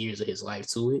 30 years of his life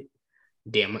to it.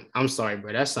 Damn, I'm sorry,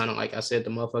 bro. That sounded like I said the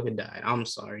motherfucker died. I'm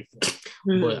sorry.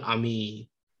 But I mean,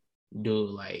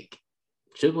 dude, like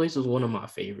Triple H was one of my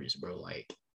favorites, bro.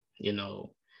 Like, you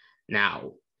know,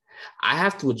 now I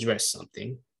have to address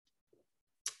something.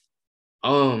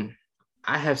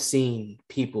 I have seen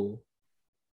people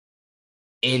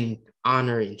in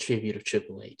honor and tribute of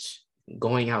Triple H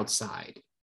going outside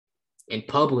in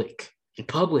public,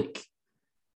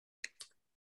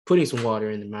 putting some water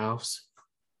in their mouths,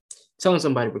 telling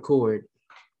somebody to record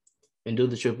and do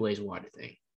the Triple H water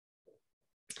thing.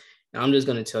 Now, I'm just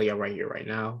going to tell y'all right here, right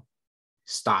now,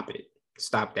 stop it.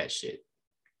 Stop that shit.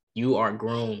 You are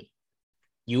grown.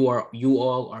 You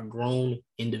all are grown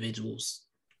individuals.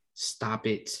 Stop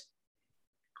it.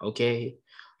 Okay?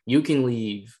 You can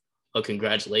leave a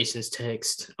congratulations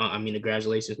text, a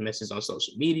congratulations message on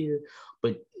social media,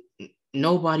 but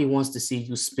nobody wants to see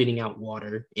you spitting out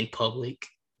water in public.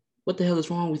 What the hell is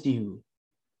wrong with you?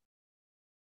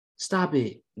 Stop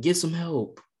it. Get some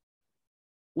help.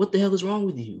 What the hell is wrong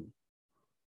with you?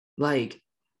 Like,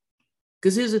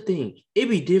 because here's the thing. It'd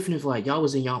be different if, like, y'all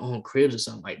was in y'all own cribs or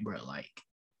something, like, bro, like,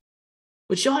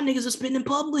 but y'all niggas are spitting in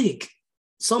public.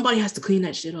 Somebody has to clean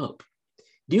that shit up.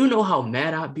 Do you know how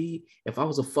mad I'd be if I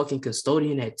was a fucking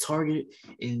custodian at Target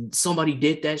and somebody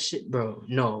did that shit, bro?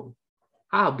 No.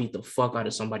 I'll beat the fuck out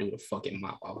of somebody with a fucking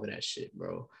mop off of that shit,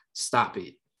 bro. Stop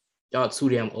it. Y'all too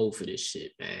damn old for this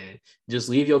shit, man. Just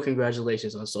leave your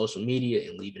congratulations on social media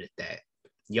and leave it at that.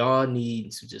 Y'all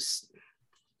need to just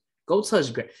go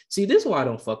touch grass. See, this is why I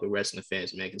don't fuck with wrestling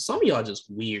fans, man, because some of y'all just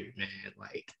weird, man.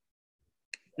 Like,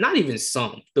 not even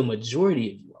some. The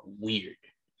majority of you are weird.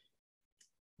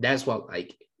 That's why,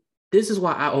 like, this is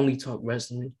why I only talk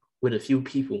wrestling with a few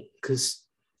people, because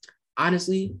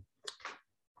honestly,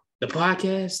 the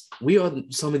podcast, we are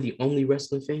some of the only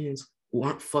wrestling fans who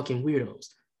aren't fucking weirdos.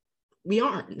 We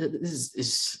aren't. This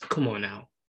is come on now.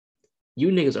 You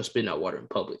niggas are spitting out water in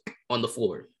public on the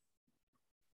floor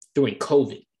during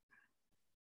COVID.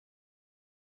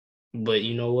 But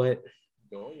you know what?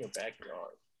 Go in your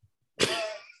backyard.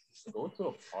 Go to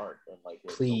a park and like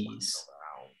please.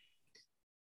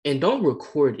 And don't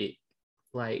record it.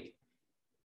 Like,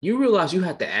 you realize you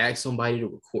have to ask somebody to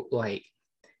record. Like,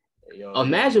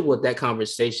 imagine what that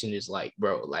conversation is like,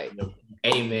 bro. Like,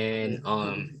 hey man,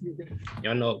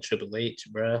 y'all know Triple H,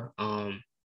 bro. I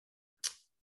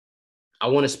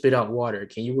want to spit out water.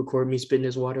 Can you record me spitting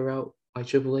this water out like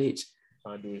Triple H?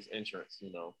 Trying to do his entrance,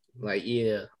 you know. Like,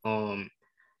 yeah.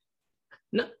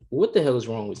 No, what the hell is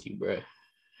wrong with you, bro?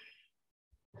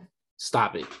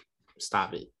 Stop it.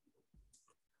 Stop it.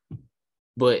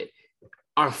 But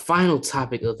our final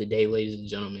topic of the day, ladies and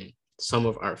gentlemen, some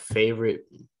of our favorite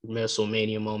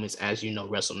WrestleMania moments. As you know,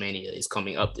 WrestleMania is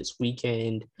coming up this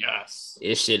weekend. Yes.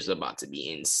 This shit is about to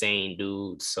be insane,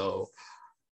 dude. So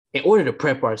in order to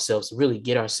prep ourselves, to really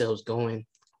get ourselves going,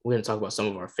 we're going to talk about some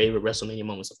of our favorite WrestleMania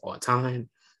moments of all time.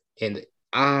 And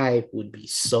I would be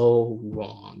so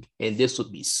wrong. And this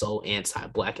would be so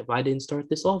anti-Black if I didn't start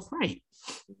this off right.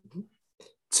 Mm-hmm.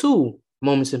 2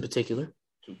 moments in particular.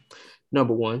 2.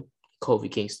 Number 1,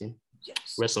 Kofi Kingston.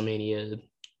 Yes. WrestleMania.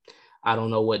 I don't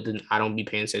know I don't be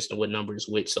paying attention to what number is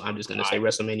which, so I'm just going to say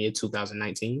WrestleMania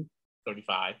 2019.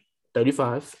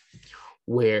 35,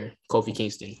 where Kofi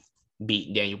Kingston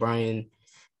beat Daniel Bryan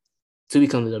to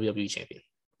become the WWE champion.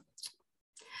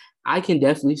 I can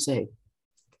definitely say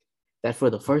that for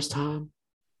the first time,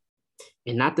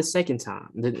 and not the second time,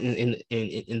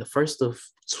 in the first of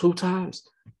 2 times,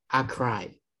 I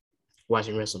cried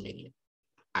watching WrestleMania.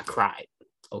 I cried,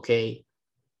 okay?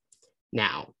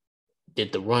 Now,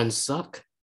 did the run suck?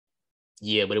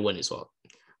 Yeah, but it wasn't his fault.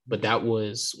 but that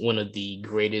was one of the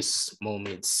greatest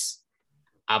moments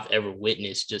I've ever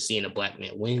witnessed, just seeing a black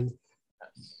man win.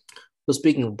 But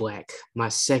speaking of black, my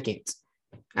second,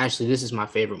 actually, this is my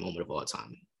favorite moment of all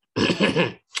time.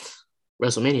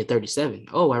 WrestleMania 37.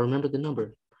 Oh, I remember the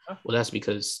number. Well, that's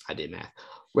because I did math.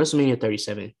 WrestleMania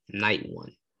 37, night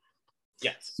one.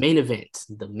 Yes. Main event,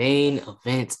 the main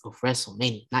event of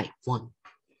WrestleMania, night one.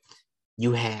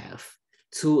 You have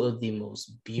two of the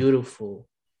most beautiful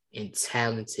and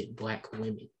talented black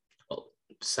women. Oh,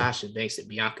 Sasha Banks and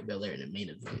Bianca Belair in the main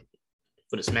event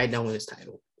for the SmackDown Women's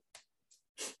title.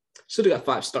 Should have got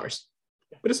 5 stars,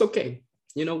 but it's okay.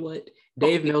 You know what?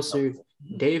 Dave Meltzer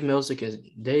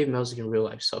can real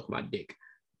life suck my dick.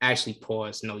 Actually,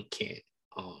 pause. No, he can't.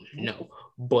 No,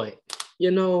 but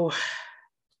you know,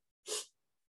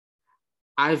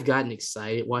 I've gotten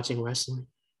excited watching wrestling,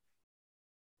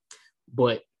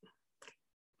 but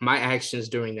my actions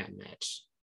during that match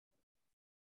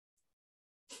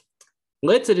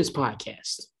led to this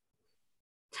podcast.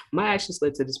 My actions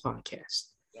led to this podcast.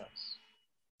 Yes.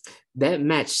 That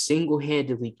match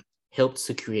single-handedly helped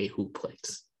to create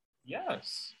Hooplex.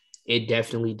 Yes. It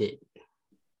definitely did.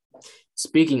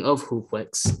 Speaking of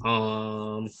Hooplex,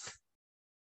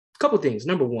 couple things.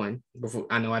 Number one, before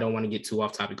I know I don't want to get too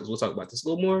off topic because we'll talk about this a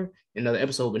little more in another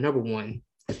episode. But number one,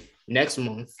 next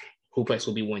month, Hooplex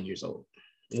will be 1 year old.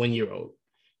 1 year old.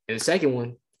 And the second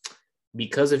one,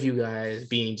 because of you guys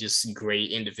being just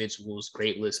great individuals,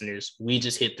 great listeners, we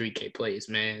just hit 3K plays,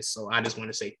 man. So I just want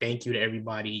to say thank you to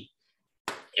everybody.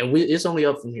 And it's only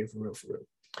up from here for real.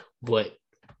 But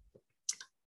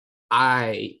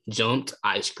I jumped,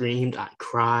 I screamed, I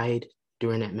cried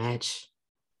during that match.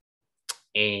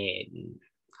 And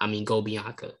I mean, go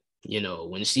Bianca. You know,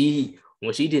 when she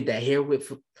did that hair whip,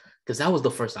 because that was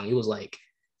the first time. It was like,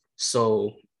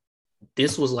 so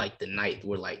this was like the night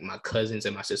where like my cousins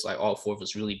and my sister, like all 4 of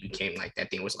us really became like that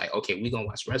thing. It was like, okay, we're gonna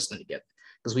watch wrestling together.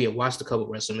 Because we had watched a couple of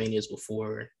WrestleManias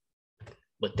before,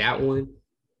 but that one,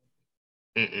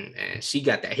 man, she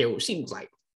got that hair whip. She was like,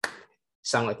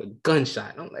 sound like a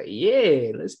gunshot. I'm like,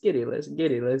 yeah, let's get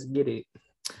it.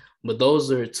 But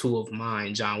those are 2 of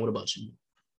mine. John, what about you?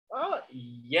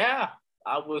 Yeah,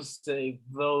 I would say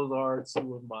those are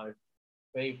 2 of my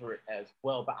favorite as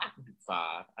well, but I could do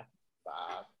 5.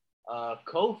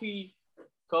 Kofi,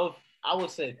 I would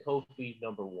say Kofi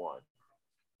number 1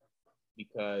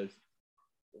 because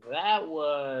that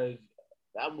was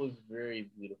very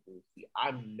beautiful to see.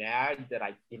 I'm mad that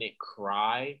I didn't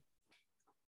cry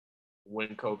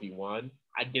when Kofi won.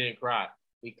 I didn't cry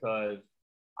because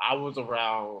I was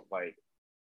around my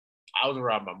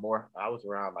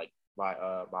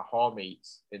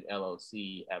hallmates in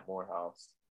LOC at Morehouse.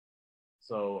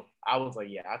 So I was like,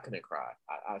 yeah, I couldn't cry.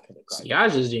 I couldn't cry. See, I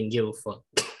just didn't give a fuck.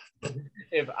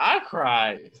 If I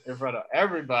cried in front of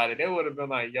everybody, they would have been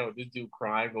like, yo, this dude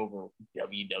crying over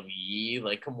WWE.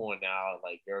 Like, come on now.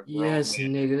 Like, you're a grown yes,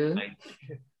 man. nigga.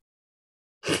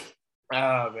 Like,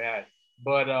 oh man.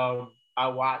 But I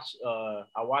watched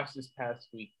this past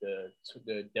week the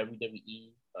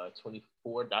WWE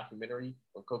 24 documentary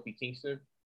on Kofi Kingston.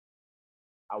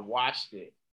 I watched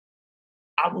it.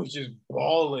 I was just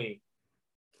bawling.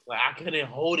 Like I couldn't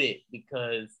hold it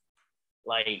because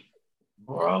like,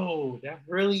 bro, that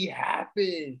really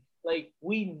happened. Like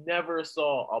we never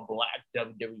saw a black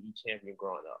WWE champion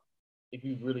growing up. If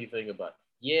you really think about it.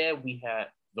 Yeah, we had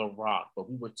The Rock, but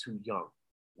we were too young.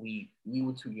 We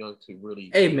were too young to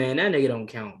really. Hey man, that nigga don't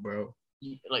count, bro.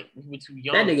 Like we were too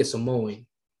young. That nigga Samoan.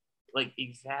 Like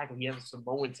exactly, he has a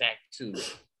Samoan tattoo,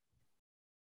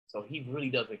 so he really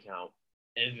doesn't count.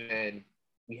 And then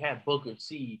we had Booker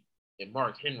T and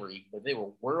Mark Henry, but they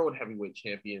were world heavyweight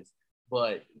champions.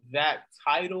 But that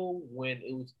title, when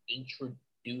it was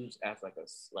introduced as like a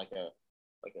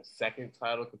second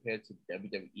title compared to the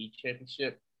WWE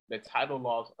Championship, the title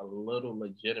lost a little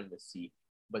legitimacy.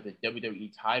 But the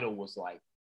WWE title was like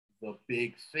the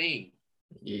big thing.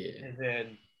 Yeah. And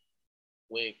then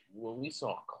when we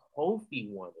saw Kofi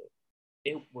won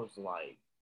it was like,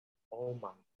 oh my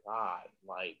God,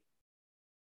 like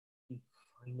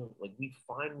we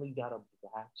finally got a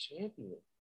black champion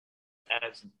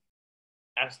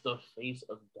as the face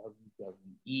of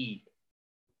WWE.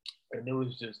 And it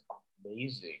was just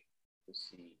amazing to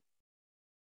see.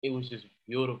 It was just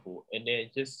beautiful. And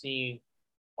then just seeing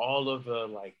all of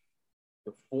the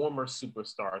former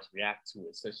superstars react to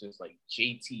it, such as like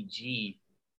JTG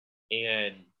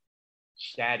and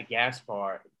Shad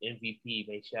Gaspard, MVP,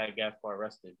 made Shad Gaspard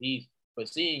rest in peace. But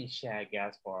seeing Shad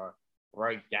Gaspard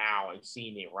right now and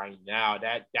seeing it right now,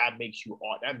 that makes you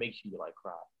like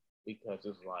cry because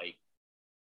it's like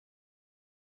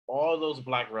all those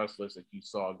black wrestlers that you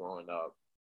saw growing up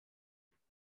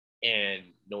and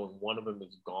knowing one of them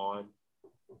is gone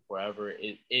forever,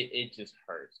 it just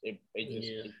hurts. It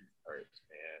just hurts,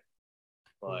 man.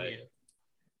 But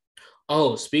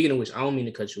oh, speaking of which, I don't mean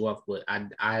to cut you off, but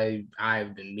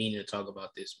I've been meaning to talk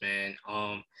about this, man.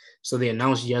 So they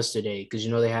announced yesterday, because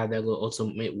they had that little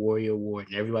Ultimate Warrior award,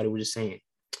 and everybody was just saying,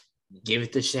 give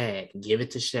it to Shad, give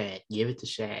it to Shad, give it to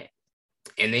Shad.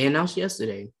 And they announced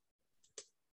yesterday,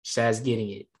 Shad's getting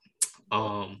it.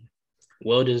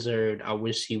 Well deserved. I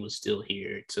wish he was still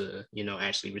here to,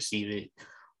 actually receive it.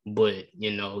 But,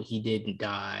 he didn't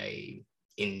die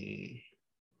in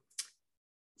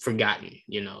forgotten,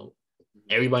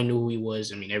 Everybody knew who he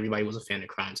was. I mean, everybody was a fan of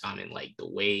Crime Time, and like the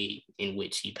way in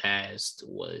which he passed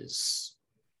was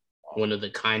one of the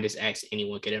kindest acts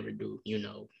anyone could ever do,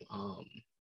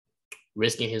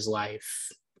 risking his life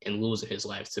and losing his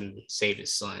life to save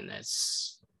his son.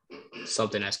 That's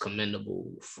something that's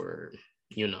commendable for,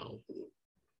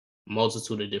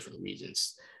 multitude of different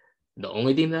reasons. The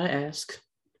only thing that I ask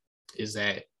is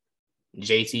that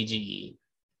JTG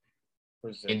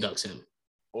inducts him.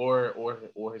 Or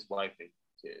his wife and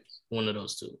kids. One of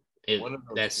those two.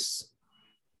 That's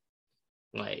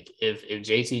like if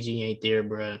JTG ain't there,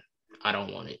 bruh, I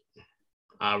don't want it.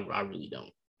 I really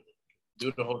don't.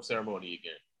 Do the whole ceremony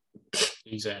again.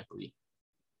 Exactly.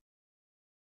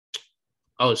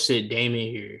 Oh shit, Damon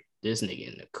here. This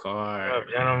nigga in the car. What up,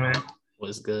 gentlemen?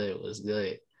 What's good?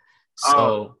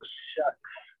 So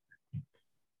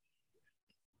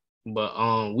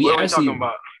but we actually talking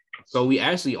about? So we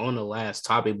actually on the last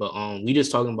topic, but we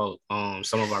just talking about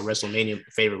some of our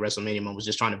favorite WrestleMania moments,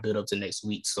 just trying to build up to next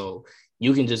week. So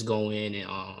you can just go in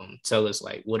and tell us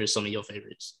like what are some of your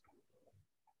favorites.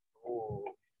 Ooh.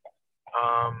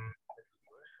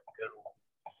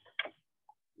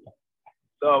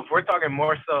 So if we're talking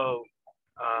more so,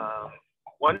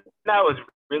 one that was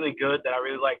really good that I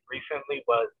really liked recently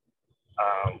was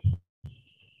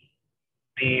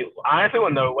honestly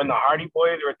when the Hardy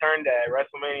Boys returned at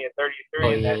WrestleMania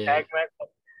 33 in that tag match,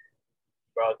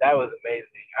 bro, that was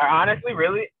amazing. Honestly,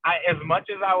 really, as much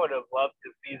as I would have loved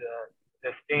to see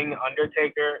the Sting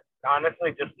Undertaker,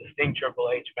 honestly, just the Sting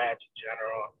Triple H match in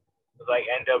general, it was like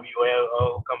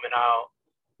NWO coming out,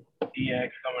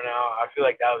 DX coming out. I feel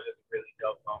like that was just a really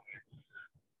dope moment.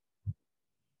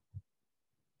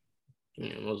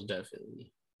 Yeah, most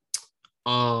definitely.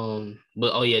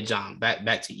 But oh yeah, John,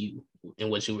 back to you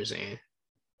and what you were saying.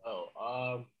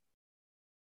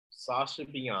 Sasha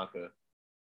Bianca,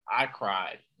 I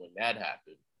cried when that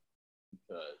happened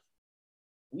because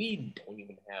we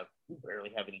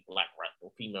barely have any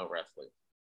female wrestlers.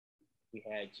 We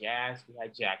had Jazz, we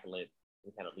had Jacqueline,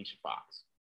 we had Alicia Fox,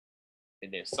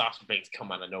 and then Sasha Banks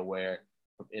come out of nowhere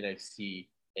from NXT,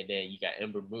 and then you got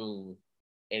Ember Moon,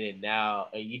 and then now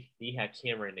you had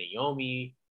Cameron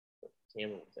Naomi.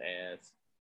 Cameron was ass,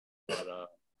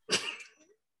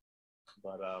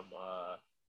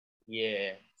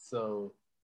 yeah. So,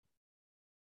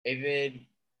 and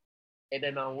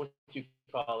then what you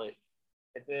call it?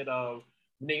 And then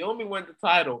Naomi won the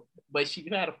title, but she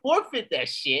had to forfeit that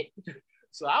shit.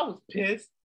 So I was pissed,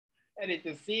 and then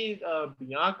to see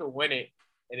Bianca win it,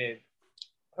 and then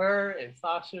her and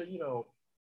Sasha,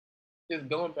 just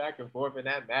going back and forth in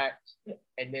that match,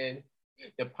 and then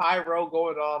the pyro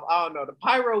going off. I don't know. The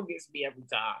pyro gets me every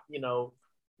time. The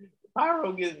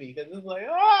pyro gets me because it's like,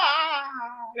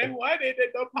 they won it.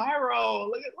 The pyro.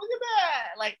 Look at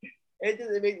that. Like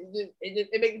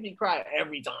it makes me cry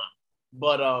every time.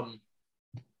 But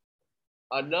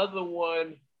another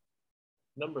one,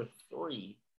 number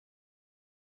 3,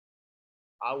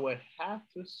 I would have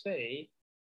to say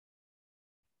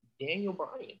Daniel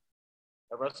Bryan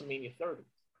at WrestleMania 30.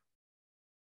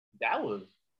 That was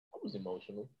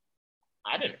emotional.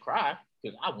 I didn't cry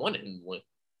because I wanted him to win,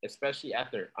 especially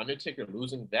after Undertaker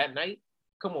losing that night.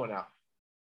 Come on now.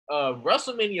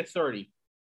 WrestleMania 30,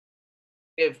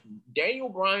 if Daniel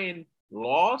Bryan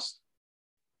lost,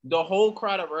 the whole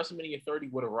crowd at WrestleMania 30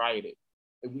 would have rioted,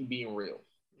 if we being real.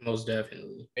 Most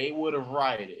definitely. They would have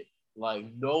rioted. Like,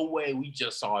 no way we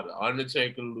just saw the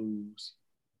Undertaker lose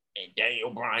and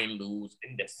Daniel Bryan lose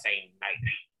in the same night.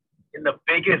 In the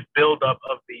biggest buildup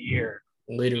of the year.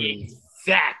 Literally.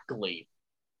 Exactly.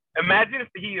 Imagine if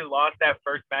he lost that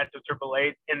first match with Triple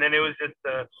H, and then it was just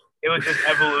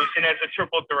evolution as a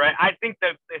triple threat. I think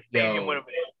the stadium would have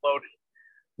exploded.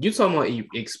 You talking about you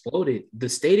exploded? The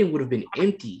stadium would have been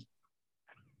empty,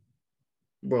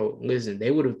 bro. Listen, they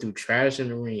would have threw trash in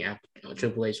the ring after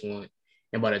Triple H won,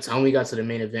 and by the time we got to the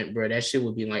main event, bro, that shit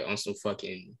would be like on some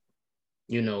fucking,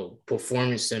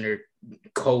 performance center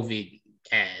COVID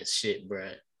ass shit,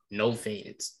 bro. No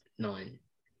fans, none.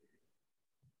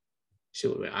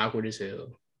 Shit would have been awkward as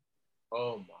hell.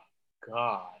 Oh my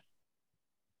God.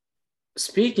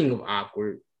 Speaking of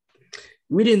awkward,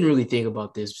 we didn't really think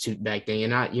about this back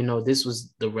then. And this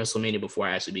was the WrestleMania before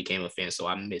I actually became a fan, so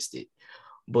I missed it.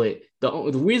 But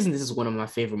the reason this is one of my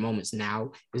favorite moments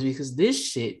now is because this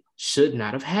shit should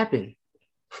not have happened.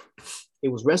 It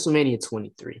was WrestleMania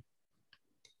 23,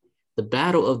 the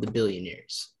Battle of the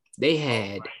Billionaires. They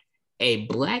had a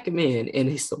black man and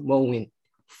a Samoan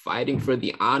fighting for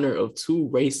the honor of two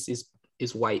racist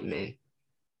white men.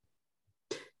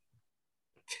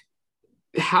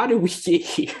 How did we get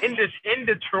here? In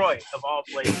Detroit, of all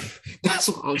places. That's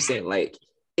what I'm saying. Like,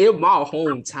 in my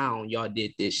hometown, y'all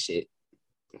did this shit.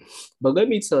 But let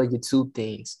me tell you two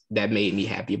things that made me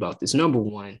happy about this. Number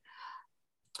one,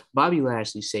 Bobby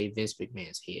Lashley saved Vince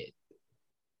McMahon's head.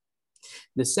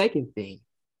 The second thing,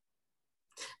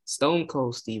 Stone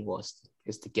Cold Steve Austin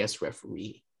is the guest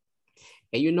referee.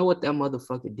 And you know what that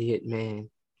motherfucker did, man?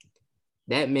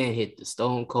 That man hit the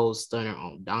Stone Cold Stunner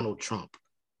on Donald Trump.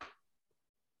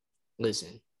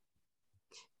 Listen,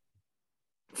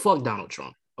 fuck Donald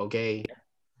Trump, okay?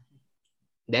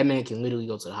 That man can literally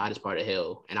go to the hottest part of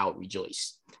hell and I would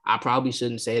rejoice. I probably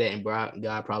shouldn't say that, and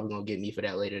God probably gonna get me for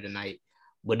that later tonight,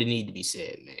 but it need to be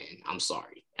said, man. I'm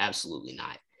sorry. Absolutely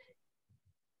not.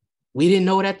 We didn't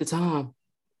know it at the time,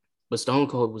 but Stone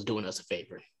Cold was doing us a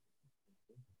favor.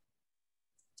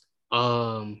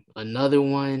 Another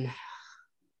one,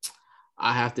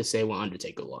 I have to say when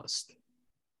Undertaker lost,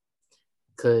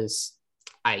 because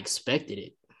I expected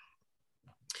it.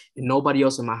 And nobody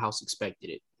else in my house expected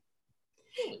it.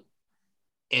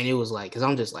 And it was like, because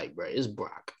I'm just like, bro, it's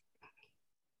Brock.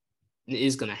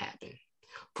 It's going to happen.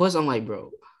 Plus, I'm like,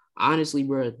 bro, honestly,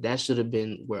 bro, that should have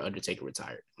been where Undertaker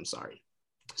retired. I'm sorry.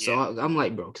 Yeah. So I'm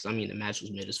like, bro, because I mean, the match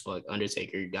was mid as fuck.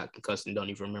 Undertaker got concussed and don't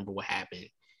even remember what happened.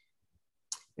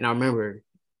 And I remember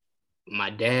my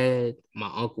dad,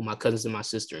 my uncle, my cousins, and my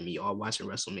sister, and me all watching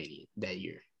WrestleMania that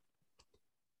year.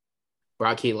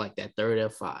 Brock hit like that third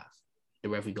F5. The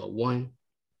referee go 1,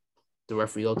 the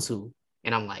referee go 2.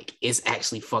 And I'm like, it's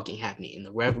actually fucking happening. And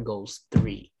the ref goes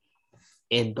 3.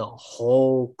 And the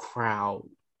whole crowd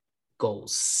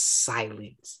goes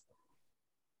silent.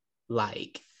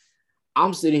 Like,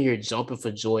 I'm sitting here jumping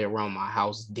for joy around my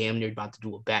house, damn near about to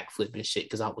do a backflip and shit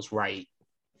because I was right.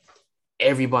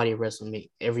 Everybody at WrestleMania,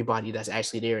 everybody that's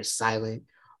actually there is silent.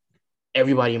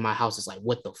 Everybody in my house is like,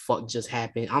 what the fuck just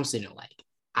happened? I'm sitting there like,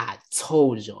 I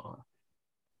told y'all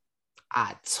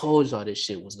this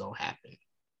shit was gonna happen.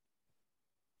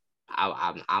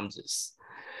 I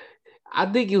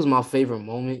think it was my favorite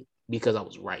moment because I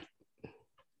was right.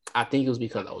 I think it was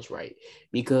because I was right.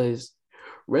 Because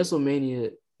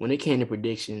WrestleMania, when it came to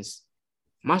predictions,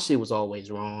 my shit was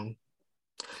always wrong.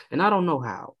 And I don't know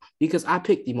how, because I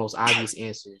picked the most obvious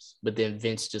answers, but then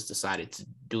Vince just decided to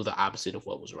do the opposite of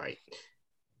what was right.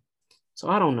 So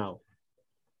I don't know.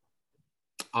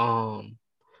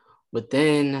 But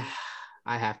then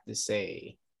I have to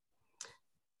say,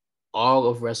 all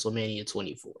of WrestleMania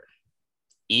 24,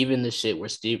 even the shit where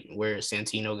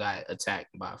Santino got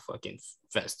attacked by fucking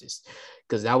Festus,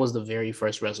 because that was the very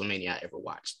first WrestleMania I ever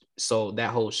watched. So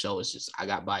that whole show is just, I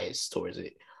got biased towards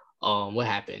it. What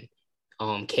happened?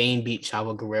 Kane beat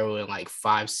Chavo Guerrero in like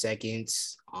 5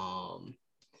 seconds.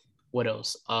 What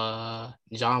else?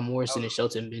 John Morrison and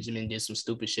Shelton Benjamin did some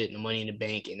stupid shit in the Money in the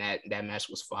Bank, and that match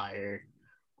was fire.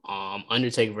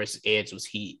 Undertaker versus Edge was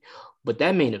heat. But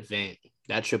that main event,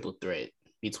 that triple threat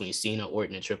between Cena,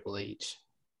 Orton, and Triple H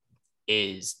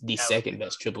is the second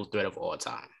best triple threat of all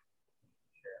time.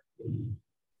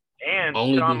 And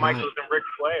only Shawn Michaels and Ric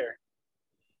Flair.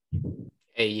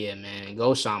 Hey, yeah, man.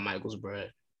 Go Shawn Michaels, bro.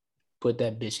 Put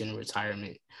that bitch in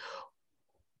retirement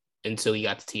until he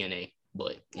got to TNA.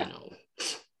 But, you know.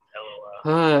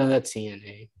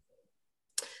 TNA.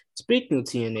 Speaking of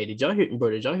TNA, did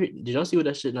y'all see what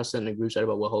that shit I sent in the group chat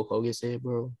about what Hulk Hogan said,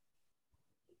 bro?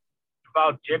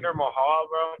 About Jinder Mahal,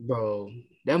 bro? Bro,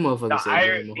 that motherfucker said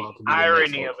Jinder Mahal could be the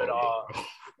irony of it all.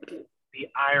 The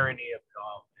irony of it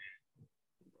all, man.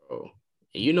 Bro.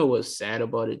 And you know what's sad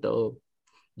about it, though?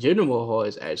 Jinder Mahal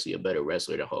is actually a better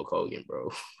wrestler than Hulk Hogan,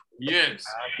 bro. Yes.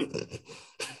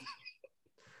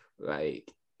 Like,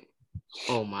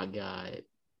 oh my God.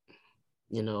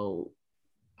 You know,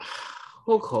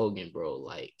 Hulk Hogan, bro,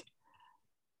 like,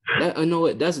 that, I know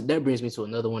it. That brings me to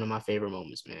another one of my favorite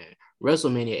moments, man.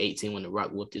 WrestleMania 18 when The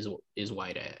Rock whooped his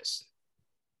white ass.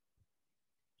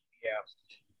 Yeah,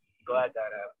 glad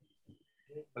that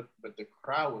happened. But the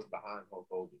crowd was behind Hulk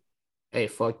Hogan. Hey,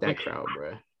 fuck that crowd,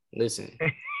 bro. Listen,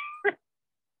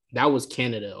 that was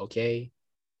Canada, okay?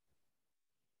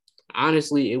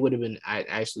 Honestly, it would have been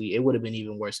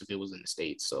even worse if it was in the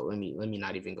States. So let me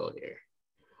not even go there.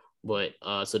 But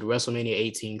so the WrestleMania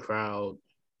 18 crowd,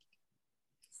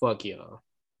 fuck y'all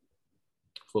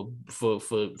for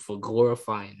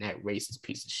glorifying that racist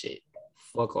piece of shit.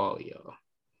 Fuck all y'all.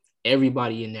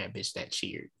 Everybody in that bitch that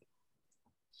cheered.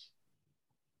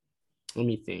 Let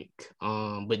me think.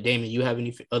 But Damon, you have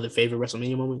any other favorite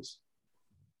WrestleMania moments?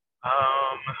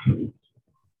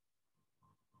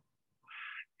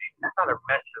 That's not a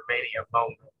WrestleMania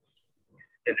moment.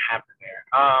 Didn't happen there.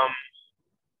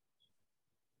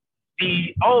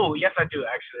 Yes, I do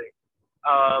actually.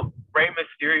 Rey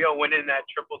Mysterio winning that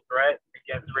triple threat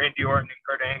against Randy Orton and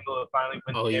Kurt Angle to finally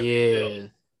win the championship. Yeah.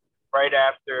 Right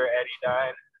after Eddie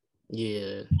died.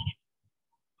 Yeah.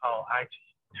 Oh, I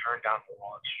just turned down the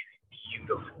Wall Street.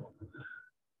 Beautiful.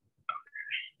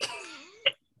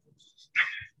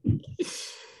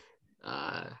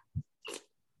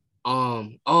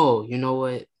 You know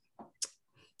what?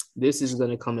 This is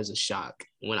gonna come as a shock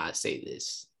when I say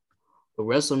this. But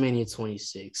WrestleMania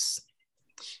 26,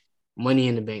 Money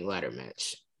in the Bank ladder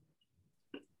match.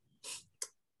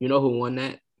 You know who won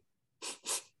that?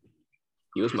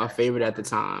 He was my favorite at the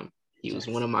time. He was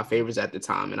one of my favorites at the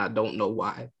time, and I don't know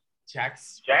why. Jack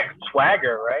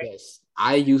Swagger, right? Yes.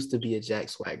 I used to be a Jack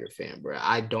Swagger fan, bro.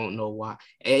 I don't know why.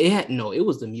 It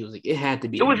was the music. It had to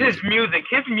be. It was his music.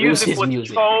 His music was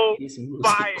so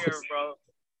fire, bro.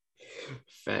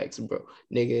 Facts, bro.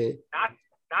 Nigga.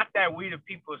 Not that we the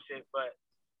people shit, but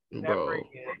bro.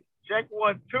 Check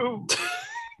 1 2.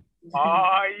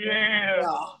 Oh yeah.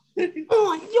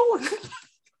 Oh, yo.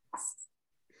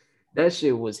 That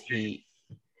shit was heat.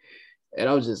 And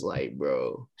I was just like,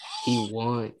 bro, he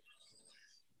won.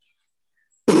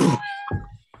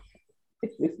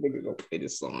 This nigga gonna play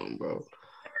this song, bro.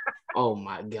 Oh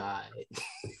my God.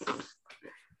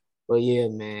 But yeah,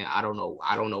 man, I don't know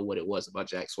what it was about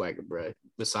Jack Swagger, bro.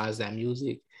 Besides that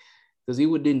music, because he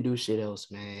didn't do shit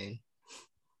else, man.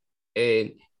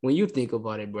 And when you think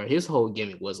about it, bro, his whole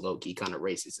gimmick was low key kind of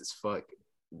racist as fuck.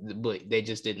 But they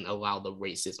just didn't allow the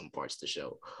racism parts to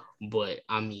show. But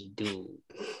I mean, dude.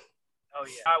 Oh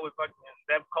yeah, I was fucking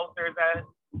Zeb Coulter's ass.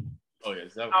 Oh yeah,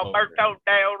 Zeb Alberto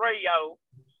Del Rio.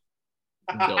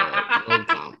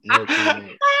 No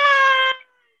comment.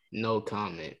 No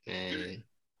comment, man.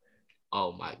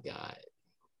 Oh my God.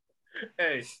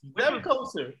 Hey, Zeb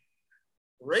Coulter,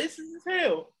 racist as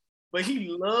hell, but he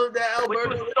loved that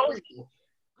Alberto.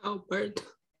 Alberto.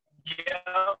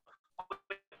 Yeah.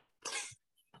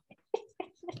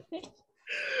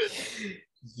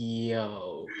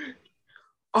 Yo.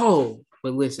 Oh,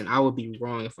 but listen, I would be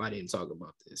wrong if I didn't talk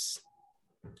about this.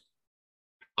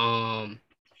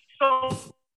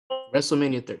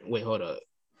 WrestleMania 30. Wait, hold up.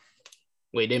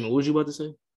 Wait, Damon, what was you about to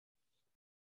say?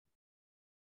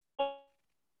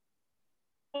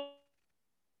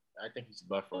 I think he's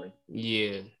buffering.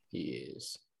 Yeah, he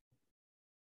is.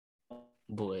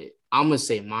 But I'm gonna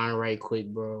say mine right quick,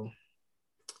 bro.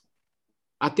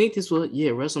 I think this was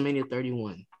WrestleMania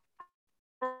 31.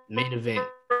 Main event.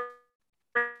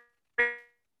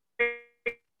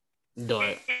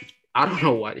 Dog. I don't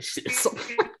know why this shit is so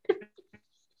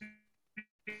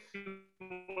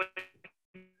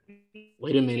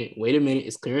Wait a minute.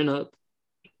 It's clearing up.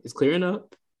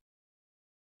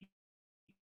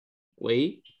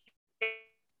 Wait.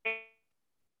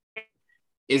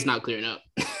 It's not clearing up.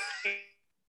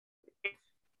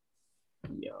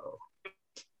 Yo.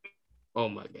 Oh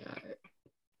my God.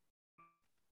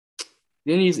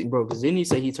 Didn't he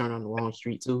say he turned on the wrong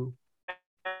street too?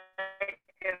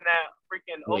 In that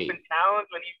freaking open challenge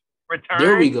when he returned.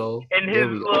 There we go. And his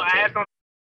little ass on.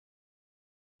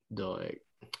 Dog.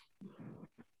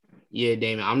 Yeah,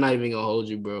 Damon, I'm not even gonna hold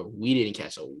you, bro. We didn't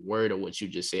catch a word of what you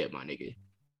just said, my nigga.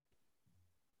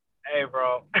 Hey,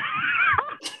 bro.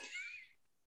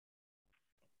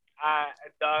 I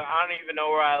don't even know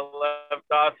where I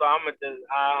left off, so I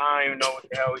don't even know what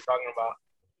the hell we're talking about.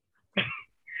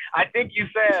 I think you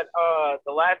said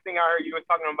the last thing I heard you were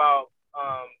talking about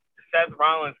Seth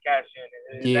Rollins cash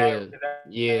in.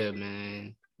 Yeah,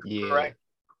 man. Yeah. Correct.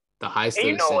 The heist and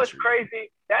of you know the what's century.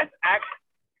 crazy?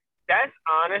 That's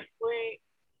honestly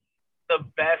the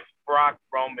best Brock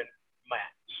Roman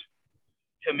match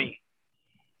to me.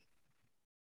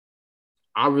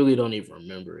 I really don't even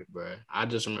remember it, bro. I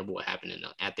just remember what happened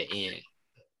at the end.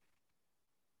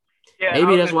 Yeah,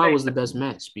 maybe that's why it was the best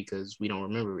match, because we don't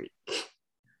remember it.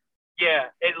 Yeah,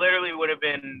 it literally would have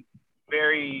been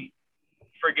very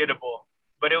forgettable.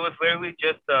 But it was literally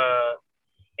just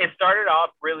it started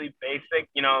off really basic,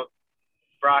 you know,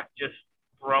 Brock just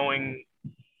throwing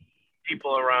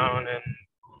people around and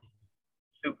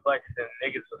suplex and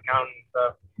niggas was counting and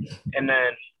stuff. And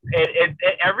then it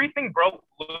everything broke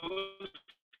loose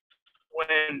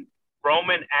when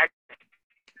Roman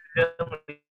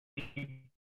accidentally.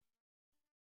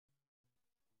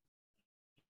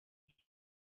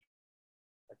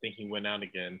 I think he went out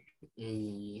again.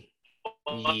 Yeah.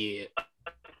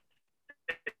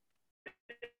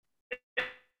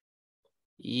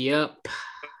 Yep.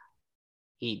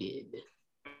 He did.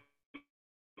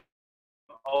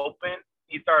 Open,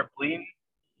 he started bleeding,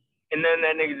 and then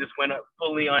that nigga just went up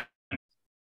fully on.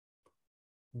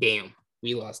 Damn,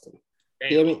 we lost him.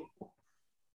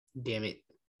 Damn it.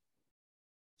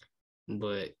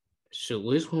 But shoot,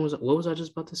 which one was what was I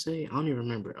just about to say? I don't even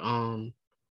remember.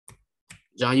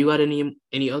 John, you got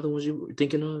any other ones you were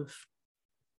thinking of?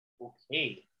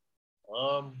 Okay.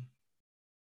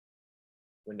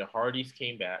 When the Hardys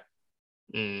came back,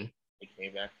 they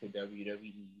came back to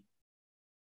WWE.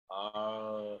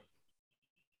 Hello.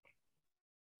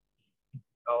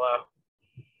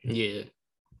 Yeah.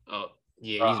 Oh,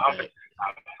 yeah, he's back.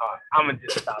 I'm gonna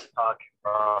just stop talking,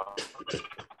 bro.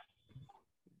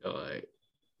 All right.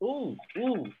 Ooh.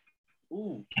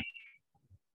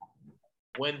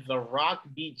 When The Rock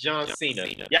beat John Cena.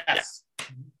 Yes.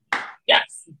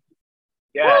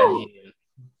 Yeah.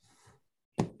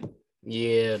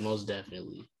 Yeah, most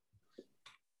definitely.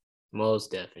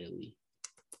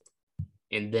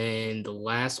 And then the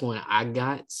last one I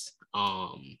got,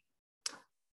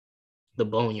 the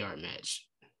Boneyard match.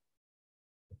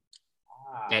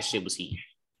 That shit was heat.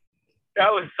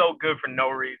 That was so good for no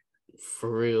reason. For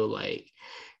real, like,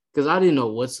 because I didn't know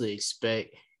what to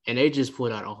expect. And they just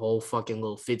put out a whole fucking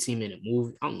little 15-minute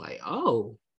movie. I'm like,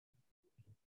 oh,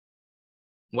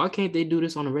 why can't they do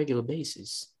this on a regular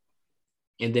basis?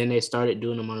 And then they started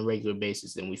doing them on a regular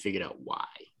basis. Then we figured out why.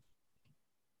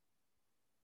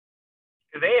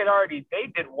 Because they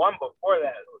did one before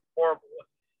that. It was horrible.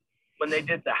 When they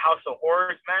did the House of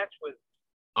Horrors match with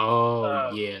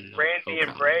Randy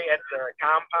and Bray at their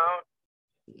compound.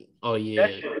 Oh, yeah.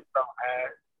 That shit is so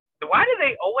ass. Why do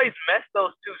they always mess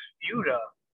those two feud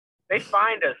up? They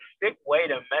find a sick way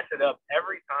to mess it up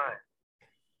every time.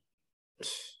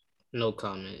 No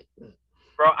comment.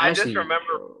 Bro, I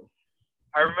remember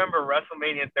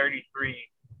WrestleMania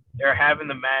 33. They were having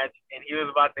the match, and he was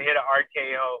about to hit an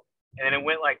RKO, and then it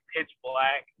went like pitch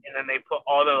black, and then they put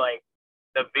all the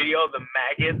video of the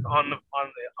maggots on the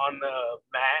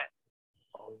mat.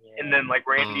 Oh, yeah. And then like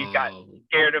Randy got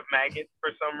scared of maggots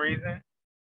for some reason.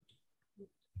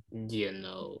 Yeah,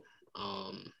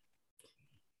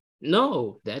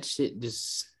 no, that shit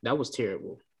that was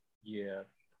terrible. Yeah.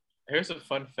 Here's a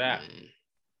fun fact.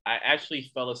 I actually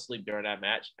fell asleep during that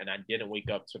match, and I didn't wake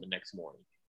up till the next morning.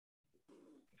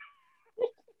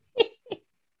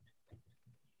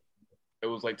 It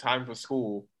was like time for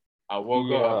school. I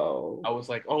woke up. I was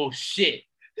like, oh shit,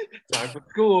 time for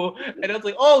school. And I was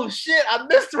like, oh shit, I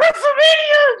missed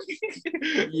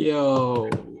WrestleMania. Yo,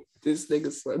 this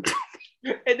nigga slept.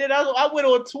 And then I went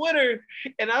on Twitter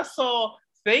and I saw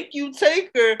thank you,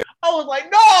 Taker. I was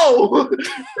like, no,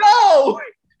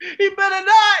 he better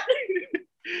not.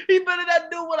 He better not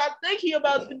do what I think he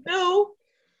about to do.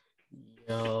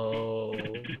 Yo,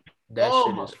 that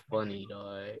shit is funny,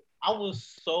 dog. I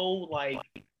was so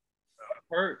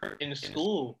hurt in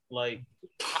school. Like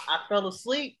I fell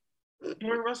asleep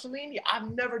during WrestleMania. I've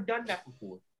never done that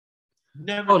before.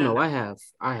 Never. Oh no, I have.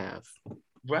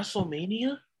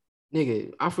 WrestleMania?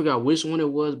 Nigga, I forgot which one it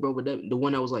was, bro, but the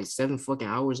one that was like 7 fucking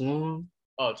hours long.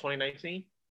 Oh, 2019?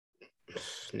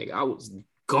 Nigga, I was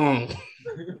gone.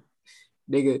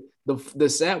 Nigga, the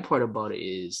sad part about it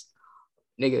is,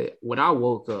 nigga, when I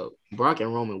woke up, Brock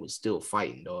and Roman was still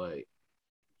fighting, dog.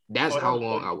 That's how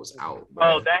long I was out,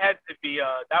 bro. Oh, that had to be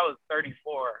that was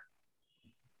 34.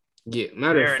 Yeah,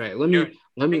 matter of fact, let me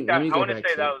go back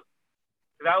to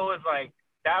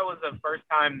that was the first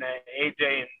time that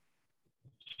AJ and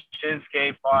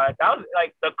Shinsuke fought. That was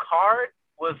like the card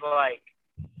was like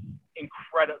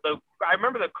incredible. I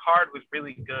remember the card was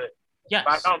really good. Yes.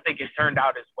 But I don't think it turned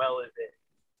out as well as it.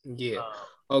 Yeah.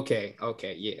 Okay,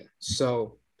 yeah.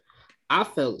 So I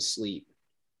fell asleep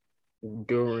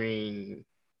during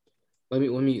let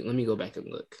me go back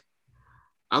and look.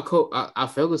 I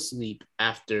fell asleep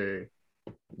after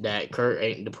that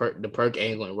the Perk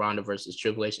Angle and Ronda versus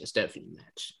Triple H and Stephanie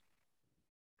match.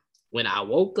 When I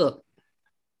woke up,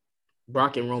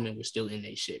 Brock and Roman were still in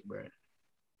their shit, bro.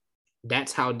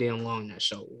 That's how damn long that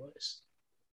show was.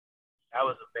 That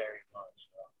was a very long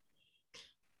show.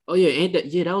 Oh yeah, and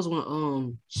that was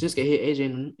when Shinsuke hit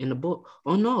AJ in the book.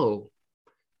 Oh no.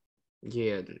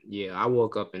 Yeah. I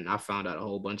woke up and I found out a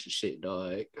whole bunch of shit,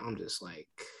 dog. I'm just like,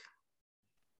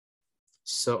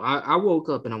 so I woke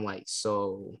up and I'm like,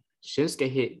 so Shinsuke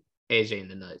hit AJ in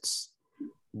the nuts.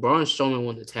 Braun Strowman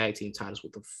won the tag team titles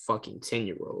with a fucking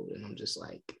 10-year-old, and I'm just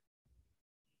like.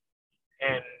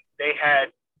 And they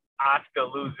had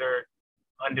Asuka lose her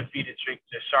undefeated streak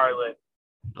to Charlotte.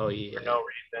 Oh yeah. For no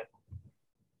reason.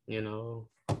 You know,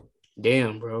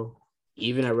 damn, bro.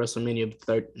 Even at WrestleMania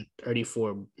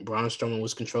 34, Braun Strowman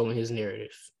was controlling his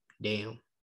narrative. Damn.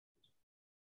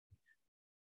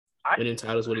 Winning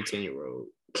titles with a 10-year-old.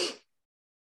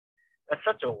 That's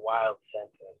such a wild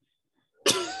sentence.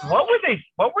 What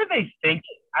were they thinking?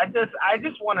 I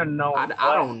just want to know. I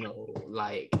don't know.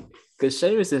 Like, because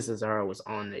Sheamus and Cesaro was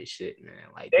on their shit,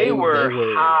 man. Like they were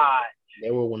hot.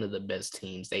 They were one of the best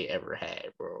teams they ever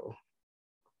had, bro.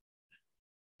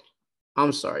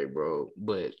 I'm sorry, bro,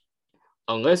 but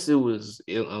unless it was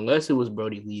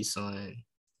Brody Lee's son,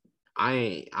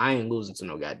 I ain't losing to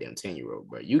no goddamn 10-year-old,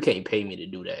 bro. You can't pay me to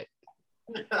do that.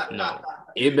 No,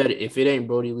 if it ain't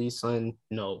Brody Lee's son,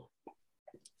 no.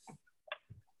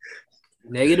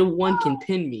 -1 can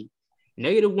pin me.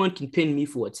 -1 can pin me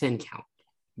for a 10 count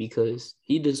because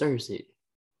he deserves it.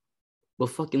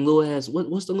 But fucking little ass,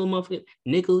 what's the little motherfucker?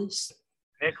 Nicholas.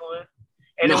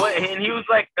 And no. And he was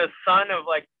like the son of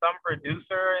like some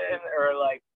producer or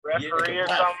like referee or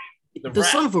something. The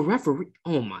son of a referee.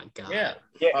 Oh my god. Yeah.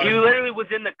 Yeah. He literally was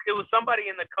it was somebody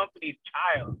in the company's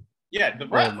child. Yeah. The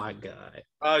ref. Oh my god.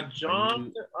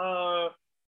 John.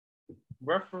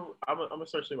 Referee. I'm gonna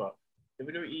search it up.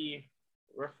 WWE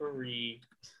referee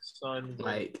son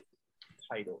like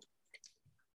title.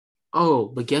 Oh,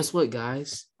 but guess what,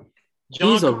 guys?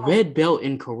 He's a red belt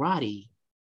in karate.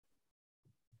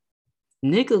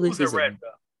 Nicholas is a red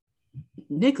belt.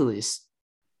 Nicholas.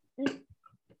 Okay.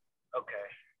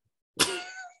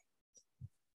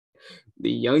 The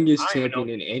youngest champion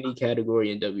in any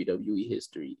category in WWE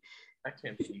history. I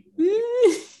can't believe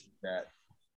that.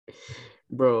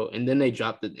 Bro, and then they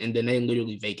dropped it, and then they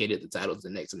literally vacated the titles the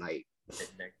next night.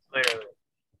 Literally.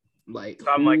 Like,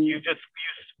 so I'm like, you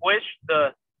squished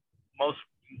the most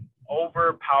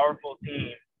over-powerful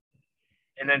team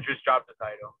and then just dropped the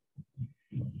title.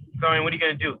 So, I mean, what are you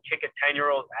going to do? Kick a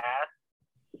 10-year-old's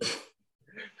ass?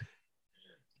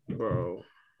 Bro.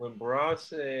 When Braun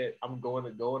said, I'm going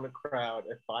to go in the crowd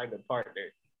and find a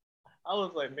partner, I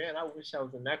was like, man, I wish I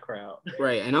was in that crowd.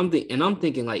 Right, and I'm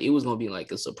thinking like it was going to be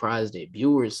like a surprise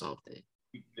debut or something.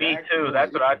 Exactly. Me too.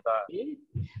 That's what I thought.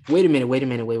 Wait a minute.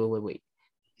 Wait.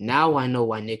 Now I know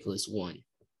why Nicholas won.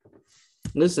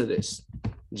 Listen to this.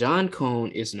 John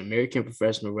Cone is an American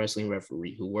professional wrestling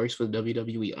referee who works for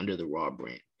WWE under the Raw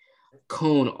brand.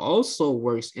 Cone also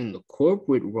works in the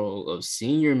corporate role of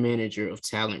senior manager of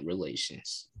talent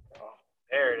relations. Oh,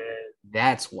 there it is.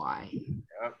 That's why.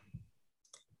 Yep.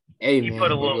 Hey, he man,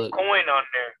 put a little coin on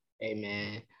there. Hey,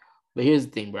 man. But here's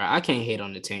the thing, bro. I can't hate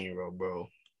on the 10-year-old, bro.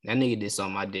 That nigga did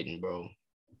something I didn't, bro.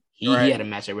 He had a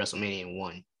match at WrestleMania and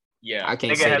won. Yeah. I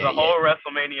can't nigga say has that a whole yet.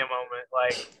 WrestleMania moment.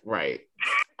 Like, right.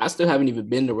 I still haven't even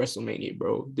been to WrestleMania,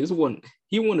 bro.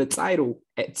 He won a title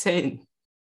at 10.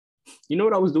 You know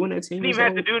what I was doing at 10 years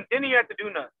old? Didn't even have to do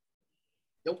nothing.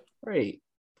 Nope. Right.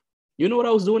 You know what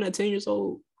I was doing at 10 years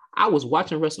old? I was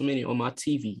watching WrestleMania on my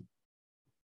TV.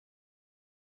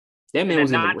 That man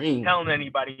was in the ring. Not telling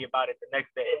anybody about it the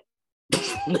next day.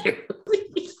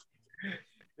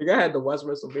 The guy had to watch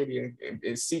WrestleMania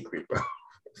in secret, bro.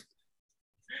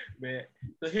 Man,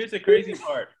 so here's the crazy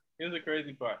part.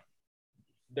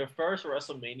 The first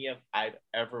WrestleMania I'd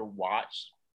ever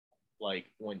watched,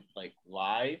 like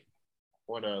live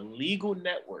on a legal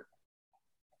network,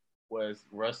 was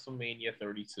WrestleMania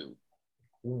 32.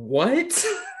 What?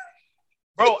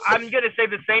 Bro, I'm gonna say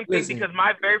the same thing because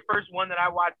my very first one that I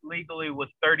watched legally was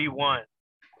 31.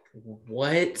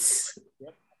 What?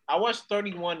 Yep. I watched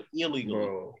 31 illegally.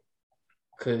 Bro.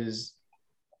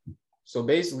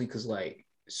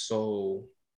 So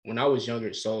when I was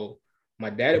younger, so my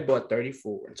dad had bought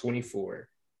 24.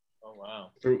 Oh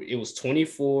wow. It was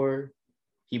 24.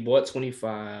 He bought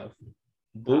 25.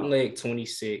 Bootleg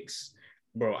 26.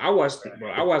 Bro, I watched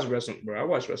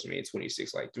WrestleMania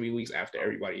 26 like 3 weeks after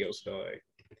everybody else died.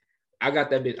 I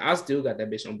still got that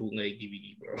bitch on bootleg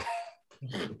DVD, bro.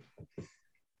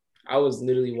 I was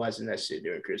literally watching that shit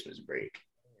during Christmas break.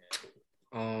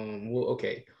 Well,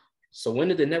 okay. So when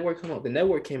did the network come out? The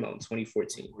network came out in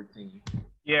 2014.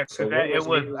 Yeah, because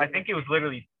I think it was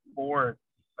literally 4:30.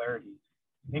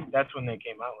 I think that's when they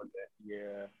came out with it.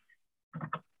 Yeah.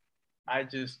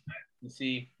 You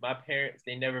see, my parents,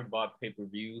 they never bought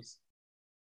pay-per-views.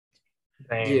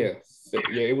 Yeah,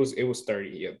 it was 30.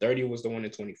 Yeah, 30 was the one in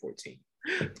 2014.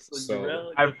 So Jarrell,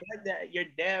 the fact that your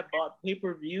dad bought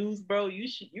pay-per-views, bro,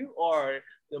 you are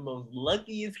the most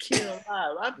luckiest kid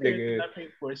alive. My parents did not pay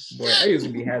for shit. Boy, I used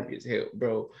to be happy as hell,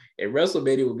 bro. And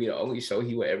WrestleMania would be the only show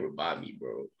he would ever buy me,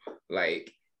 bro.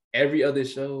 Like every other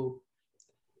show.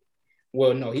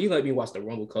 Well, no, he let me watch the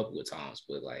Rumble a couple of times,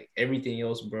 but like everything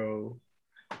else, bro,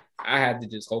 I had to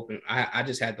just hope. I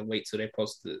just had to wait till they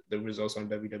post the results on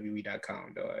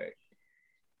WWE.com, dog.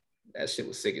 That shit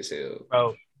was sick as hell,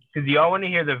 bro. Because y'all want to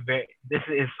hear this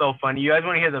is so funny. You guys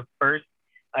want to hear the first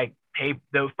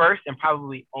the first and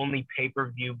probably only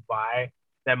pay-per-view buy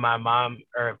that my mom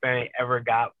or family ever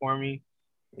got for me?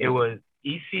 It was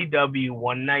ECW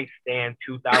One Night Stand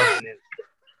 2000.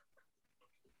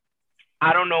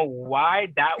 I don't know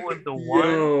why that was the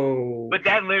one, but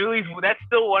that's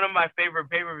still one of my favorite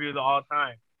pay-per-views of all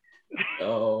time.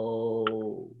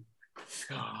 Oh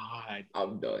God,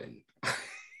 I'm done.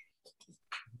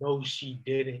 No, she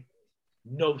didn't.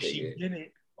 No, she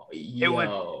didn't. It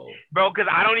was, bro, because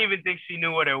I don't even think she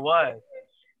knew what it was.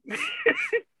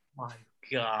 My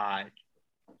God.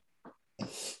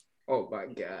 Oh my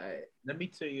God. Let me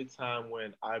tell you a time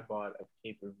when I bought a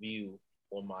pay-per-view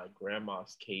on my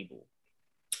grandma's cable.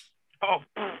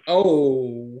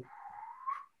 Oh.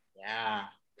 Yeah.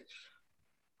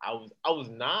 I was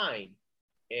 9,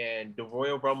 and the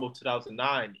Royal Rumble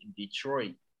 2009 in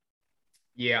Detroit.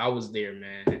 Yeah, I was there,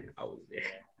 man. I was there.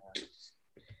 Yeah.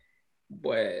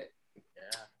 But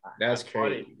that's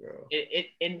crazy, bro.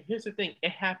 And here's the thing: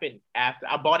 it happened after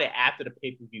I bought it after the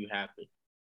pay-per-view happened.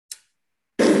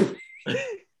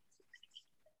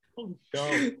 Oh,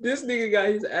 this nigga got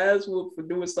his ass whooped for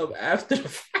doing stuff after the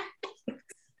fact.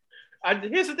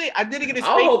 Here's the thing: I didn't get his.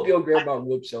 I hope your grandma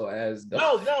whoops your ass,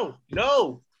 though.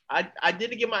 No. I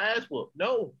didn't get my ass whooped.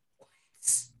 No,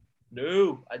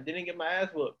 I didn't get my ass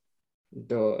whooped.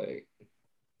 Dog.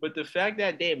 But the fact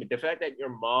that your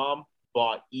mom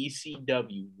bought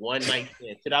ECW One Night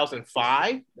Stand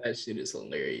 2005. That shit is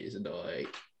hilarious, dog.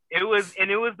 It was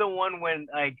the one when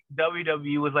like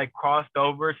WWE was like crossed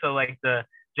over, so like the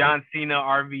John Cena,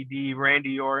 RVD,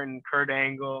 Randy Orton, Kurt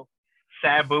Angle,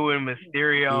 Sabu, and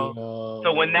Mysterio.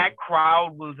 So when that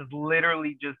crowd was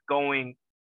literally just going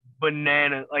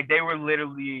bananas, like they were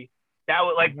literally, that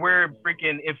was like where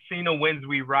freaking If Cena Wins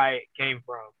We Riot came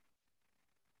from.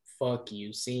 Fuck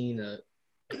you, Cena.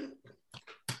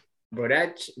 Bro,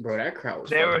 that crowd was.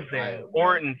 They were saying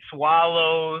Orton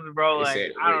swallows, bro. They like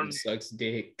said I Orton don't sucks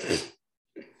dick.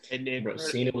 And then bro,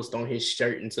 Cena was throwing his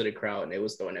shirt into the crowd, and they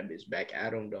was throwing that bitch back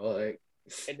at him, dog.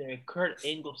 And then Kurt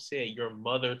Angle said, "Your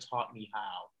mother taught me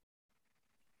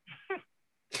how."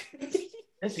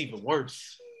 That's even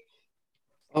worse.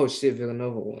 Oh shit,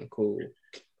 Villanova one, cool.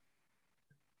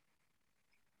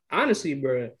 Honestly,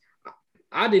 bro,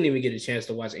 I didn't even get a chance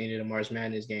to watch any of the March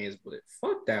Madness games, but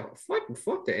fuck that.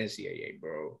 Fuck the NCAA,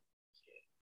 bro.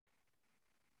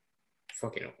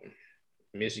 Fucking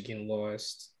Michigan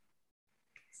lost.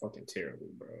 Fucking terrible,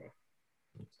 bro.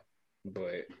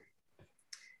 But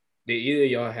did either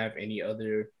of y'all have any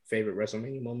other favorite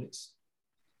WrestleMania moments?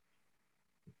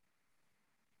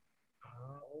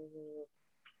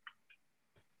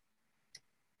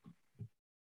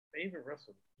 Favorite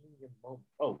WrestleMania moment?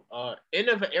 Oh, end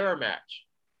of an era match.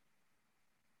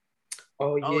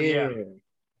 Oh yeah.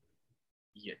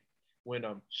 Yeah. When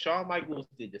Shawn Michaels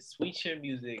did the Sweet Chin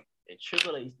Music and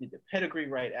Triple H did the pedigree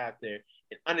right after,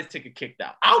 and Undertaker kicked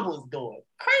out. I was going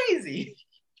crazy.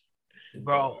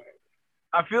 Bro,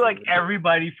 I feel like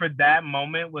everybody for that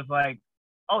moment was like,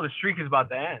 oh, the streak is about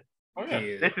to end. Oh,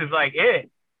 yeah. This is like it.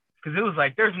 Because it was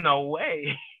like, there's no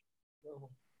way.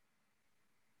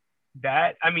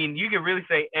 That, I mean, you could really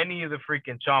say any of the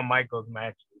freaking Shawn Michaels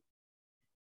matches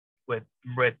with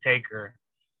Taker.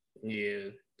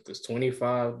 Yeah, because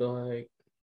 25, dog.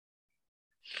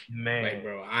 Man. Like,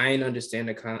 bro, I ain't understand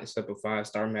the concept of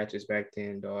 5-star matches back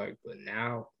then, dog. But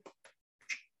now,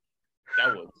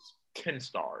 that was 10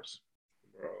 stars.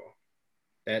 Bro,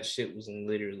 that shit was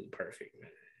literally perfect,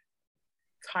 man.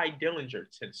 Ty Dillinger,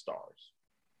 10 stars.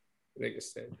 Nigga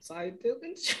said, Ty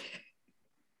Dillinger?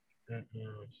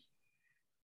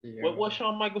 Yeah. What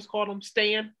Shawn Michaels called him?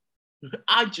 Stan?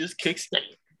 I just kicked Stan.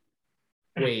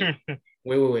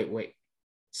 Wait.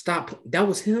 Stop. That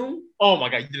was him? Oh my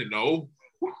God, you didn't know?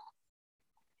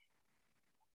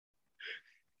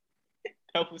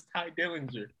 That was Ty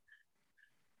Dillinger.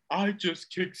 I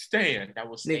just kicked Stan. That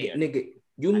was Stan. Nigga,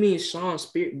 you mean Sean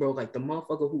Spears, bro? Like the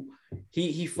motherfucker who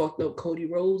he fucked up Cody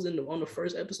Rhodes on the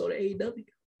first episode of AEW.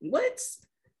 What?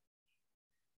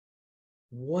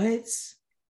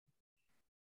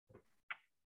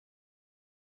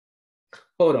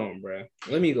 Hold on, bro.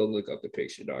 Let me go look up the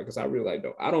picture, dog, because I really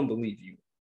don't believe you.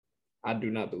 I do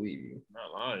not believe you. I'm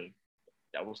not lying.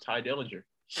 That was Ty Dillinger.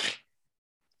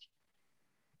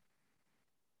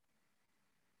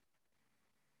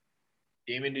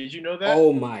 Damon, did you know that?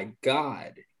 Oh my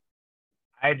God.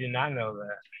 I did not know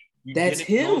that. That's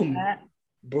him. That?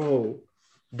 Bro,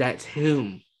 that's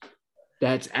him.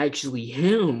 That's actually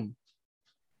him.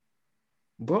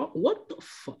 Bro, what the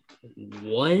fuck?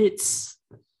 What?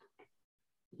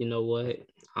 You know what?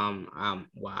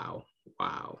 Wow.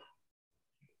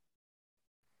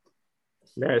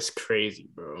 That's crazy,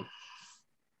 bro.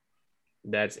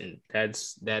 That's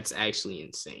actually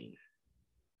insane.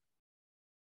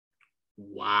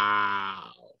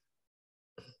 Wow.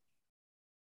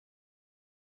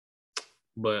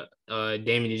 But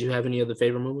Damien, did you have any other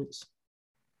favorite moments?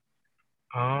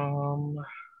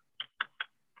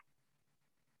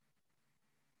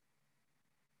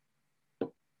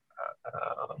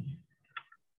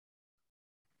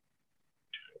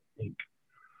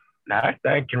 Not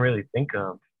that I can really think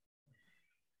of.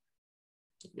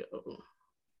 Yo.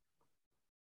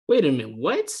 Wait a minute,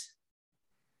 what?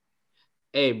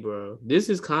 Hey, bro, this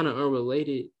is kind of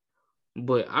unrelated,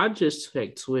 but I just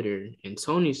checked Twitter and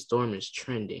Toni Storm is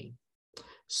trending.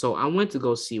 So I went to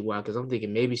go see why, because I'm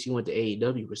thinking maybe she went to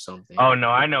AEW or something. Oh, no,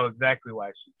 I know exactly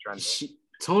why she's trending.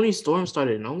 Toni Storm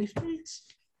started an OnlyFans?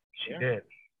 She did.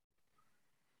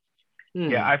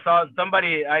 Yeah, I saw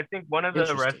somebody, I think one of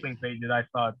the wrestling pages I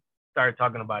saw started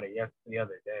talking about it the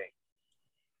other day.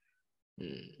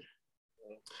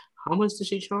 How much does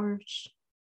she charge?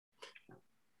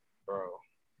 Bro,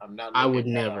 I'm not. I would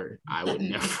never.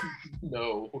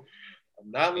 No,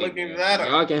 I'm not looking that up.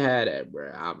 Y'all can have that,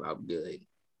 bro. I'm good.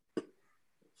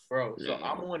 Bro, so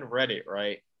I'm on Reddit,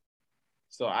 right?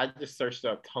 So I just searched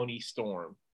up Toni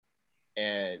Storm,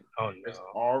 and there's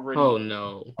already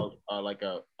like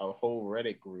a whole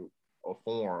Reddit group or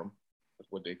forum.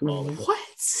 That's what they call it.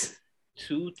 What?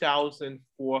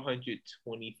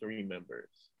 2,423 members.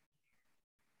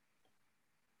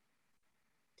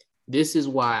 This is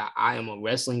why I am a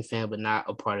wrestling fan, but not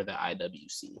a part of the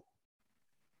IWC.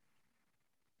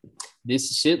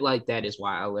 This shit like that is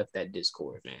why I left that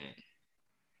Discord, man.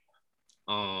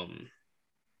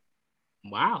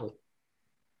 Wow.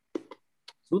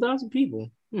 2,000 people.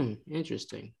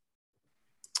 Interesting.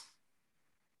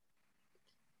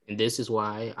 And this is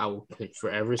why I will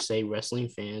forever say wrestling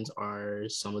fans are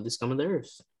some of the scum of the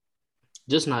earth.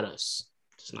 Just not us.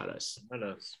 Not us.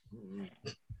 Mm-hmm.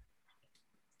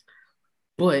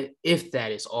 But if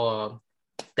that is all,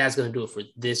 that's going to do it for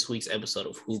this week's episode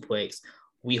of Hooplex.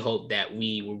 We hope that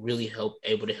we will really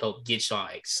able to help get y'all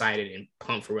excited and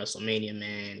pumped for WrestleMania,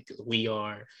 man, because we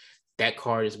are. That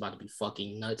card is about to be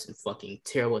fucking nuts and fucking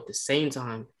terrible at the same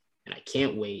time, and I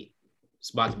can't wait. It's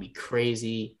about to be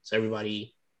crazy. So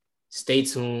everybody, stay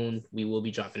tuned. We will be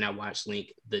dropping that watch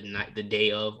link the day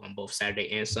of on both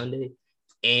Saturday and Sunday.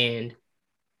 And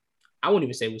I won't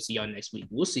even say we'll see y'all next week.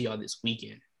 We'll see y'all this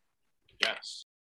weekend. Yes.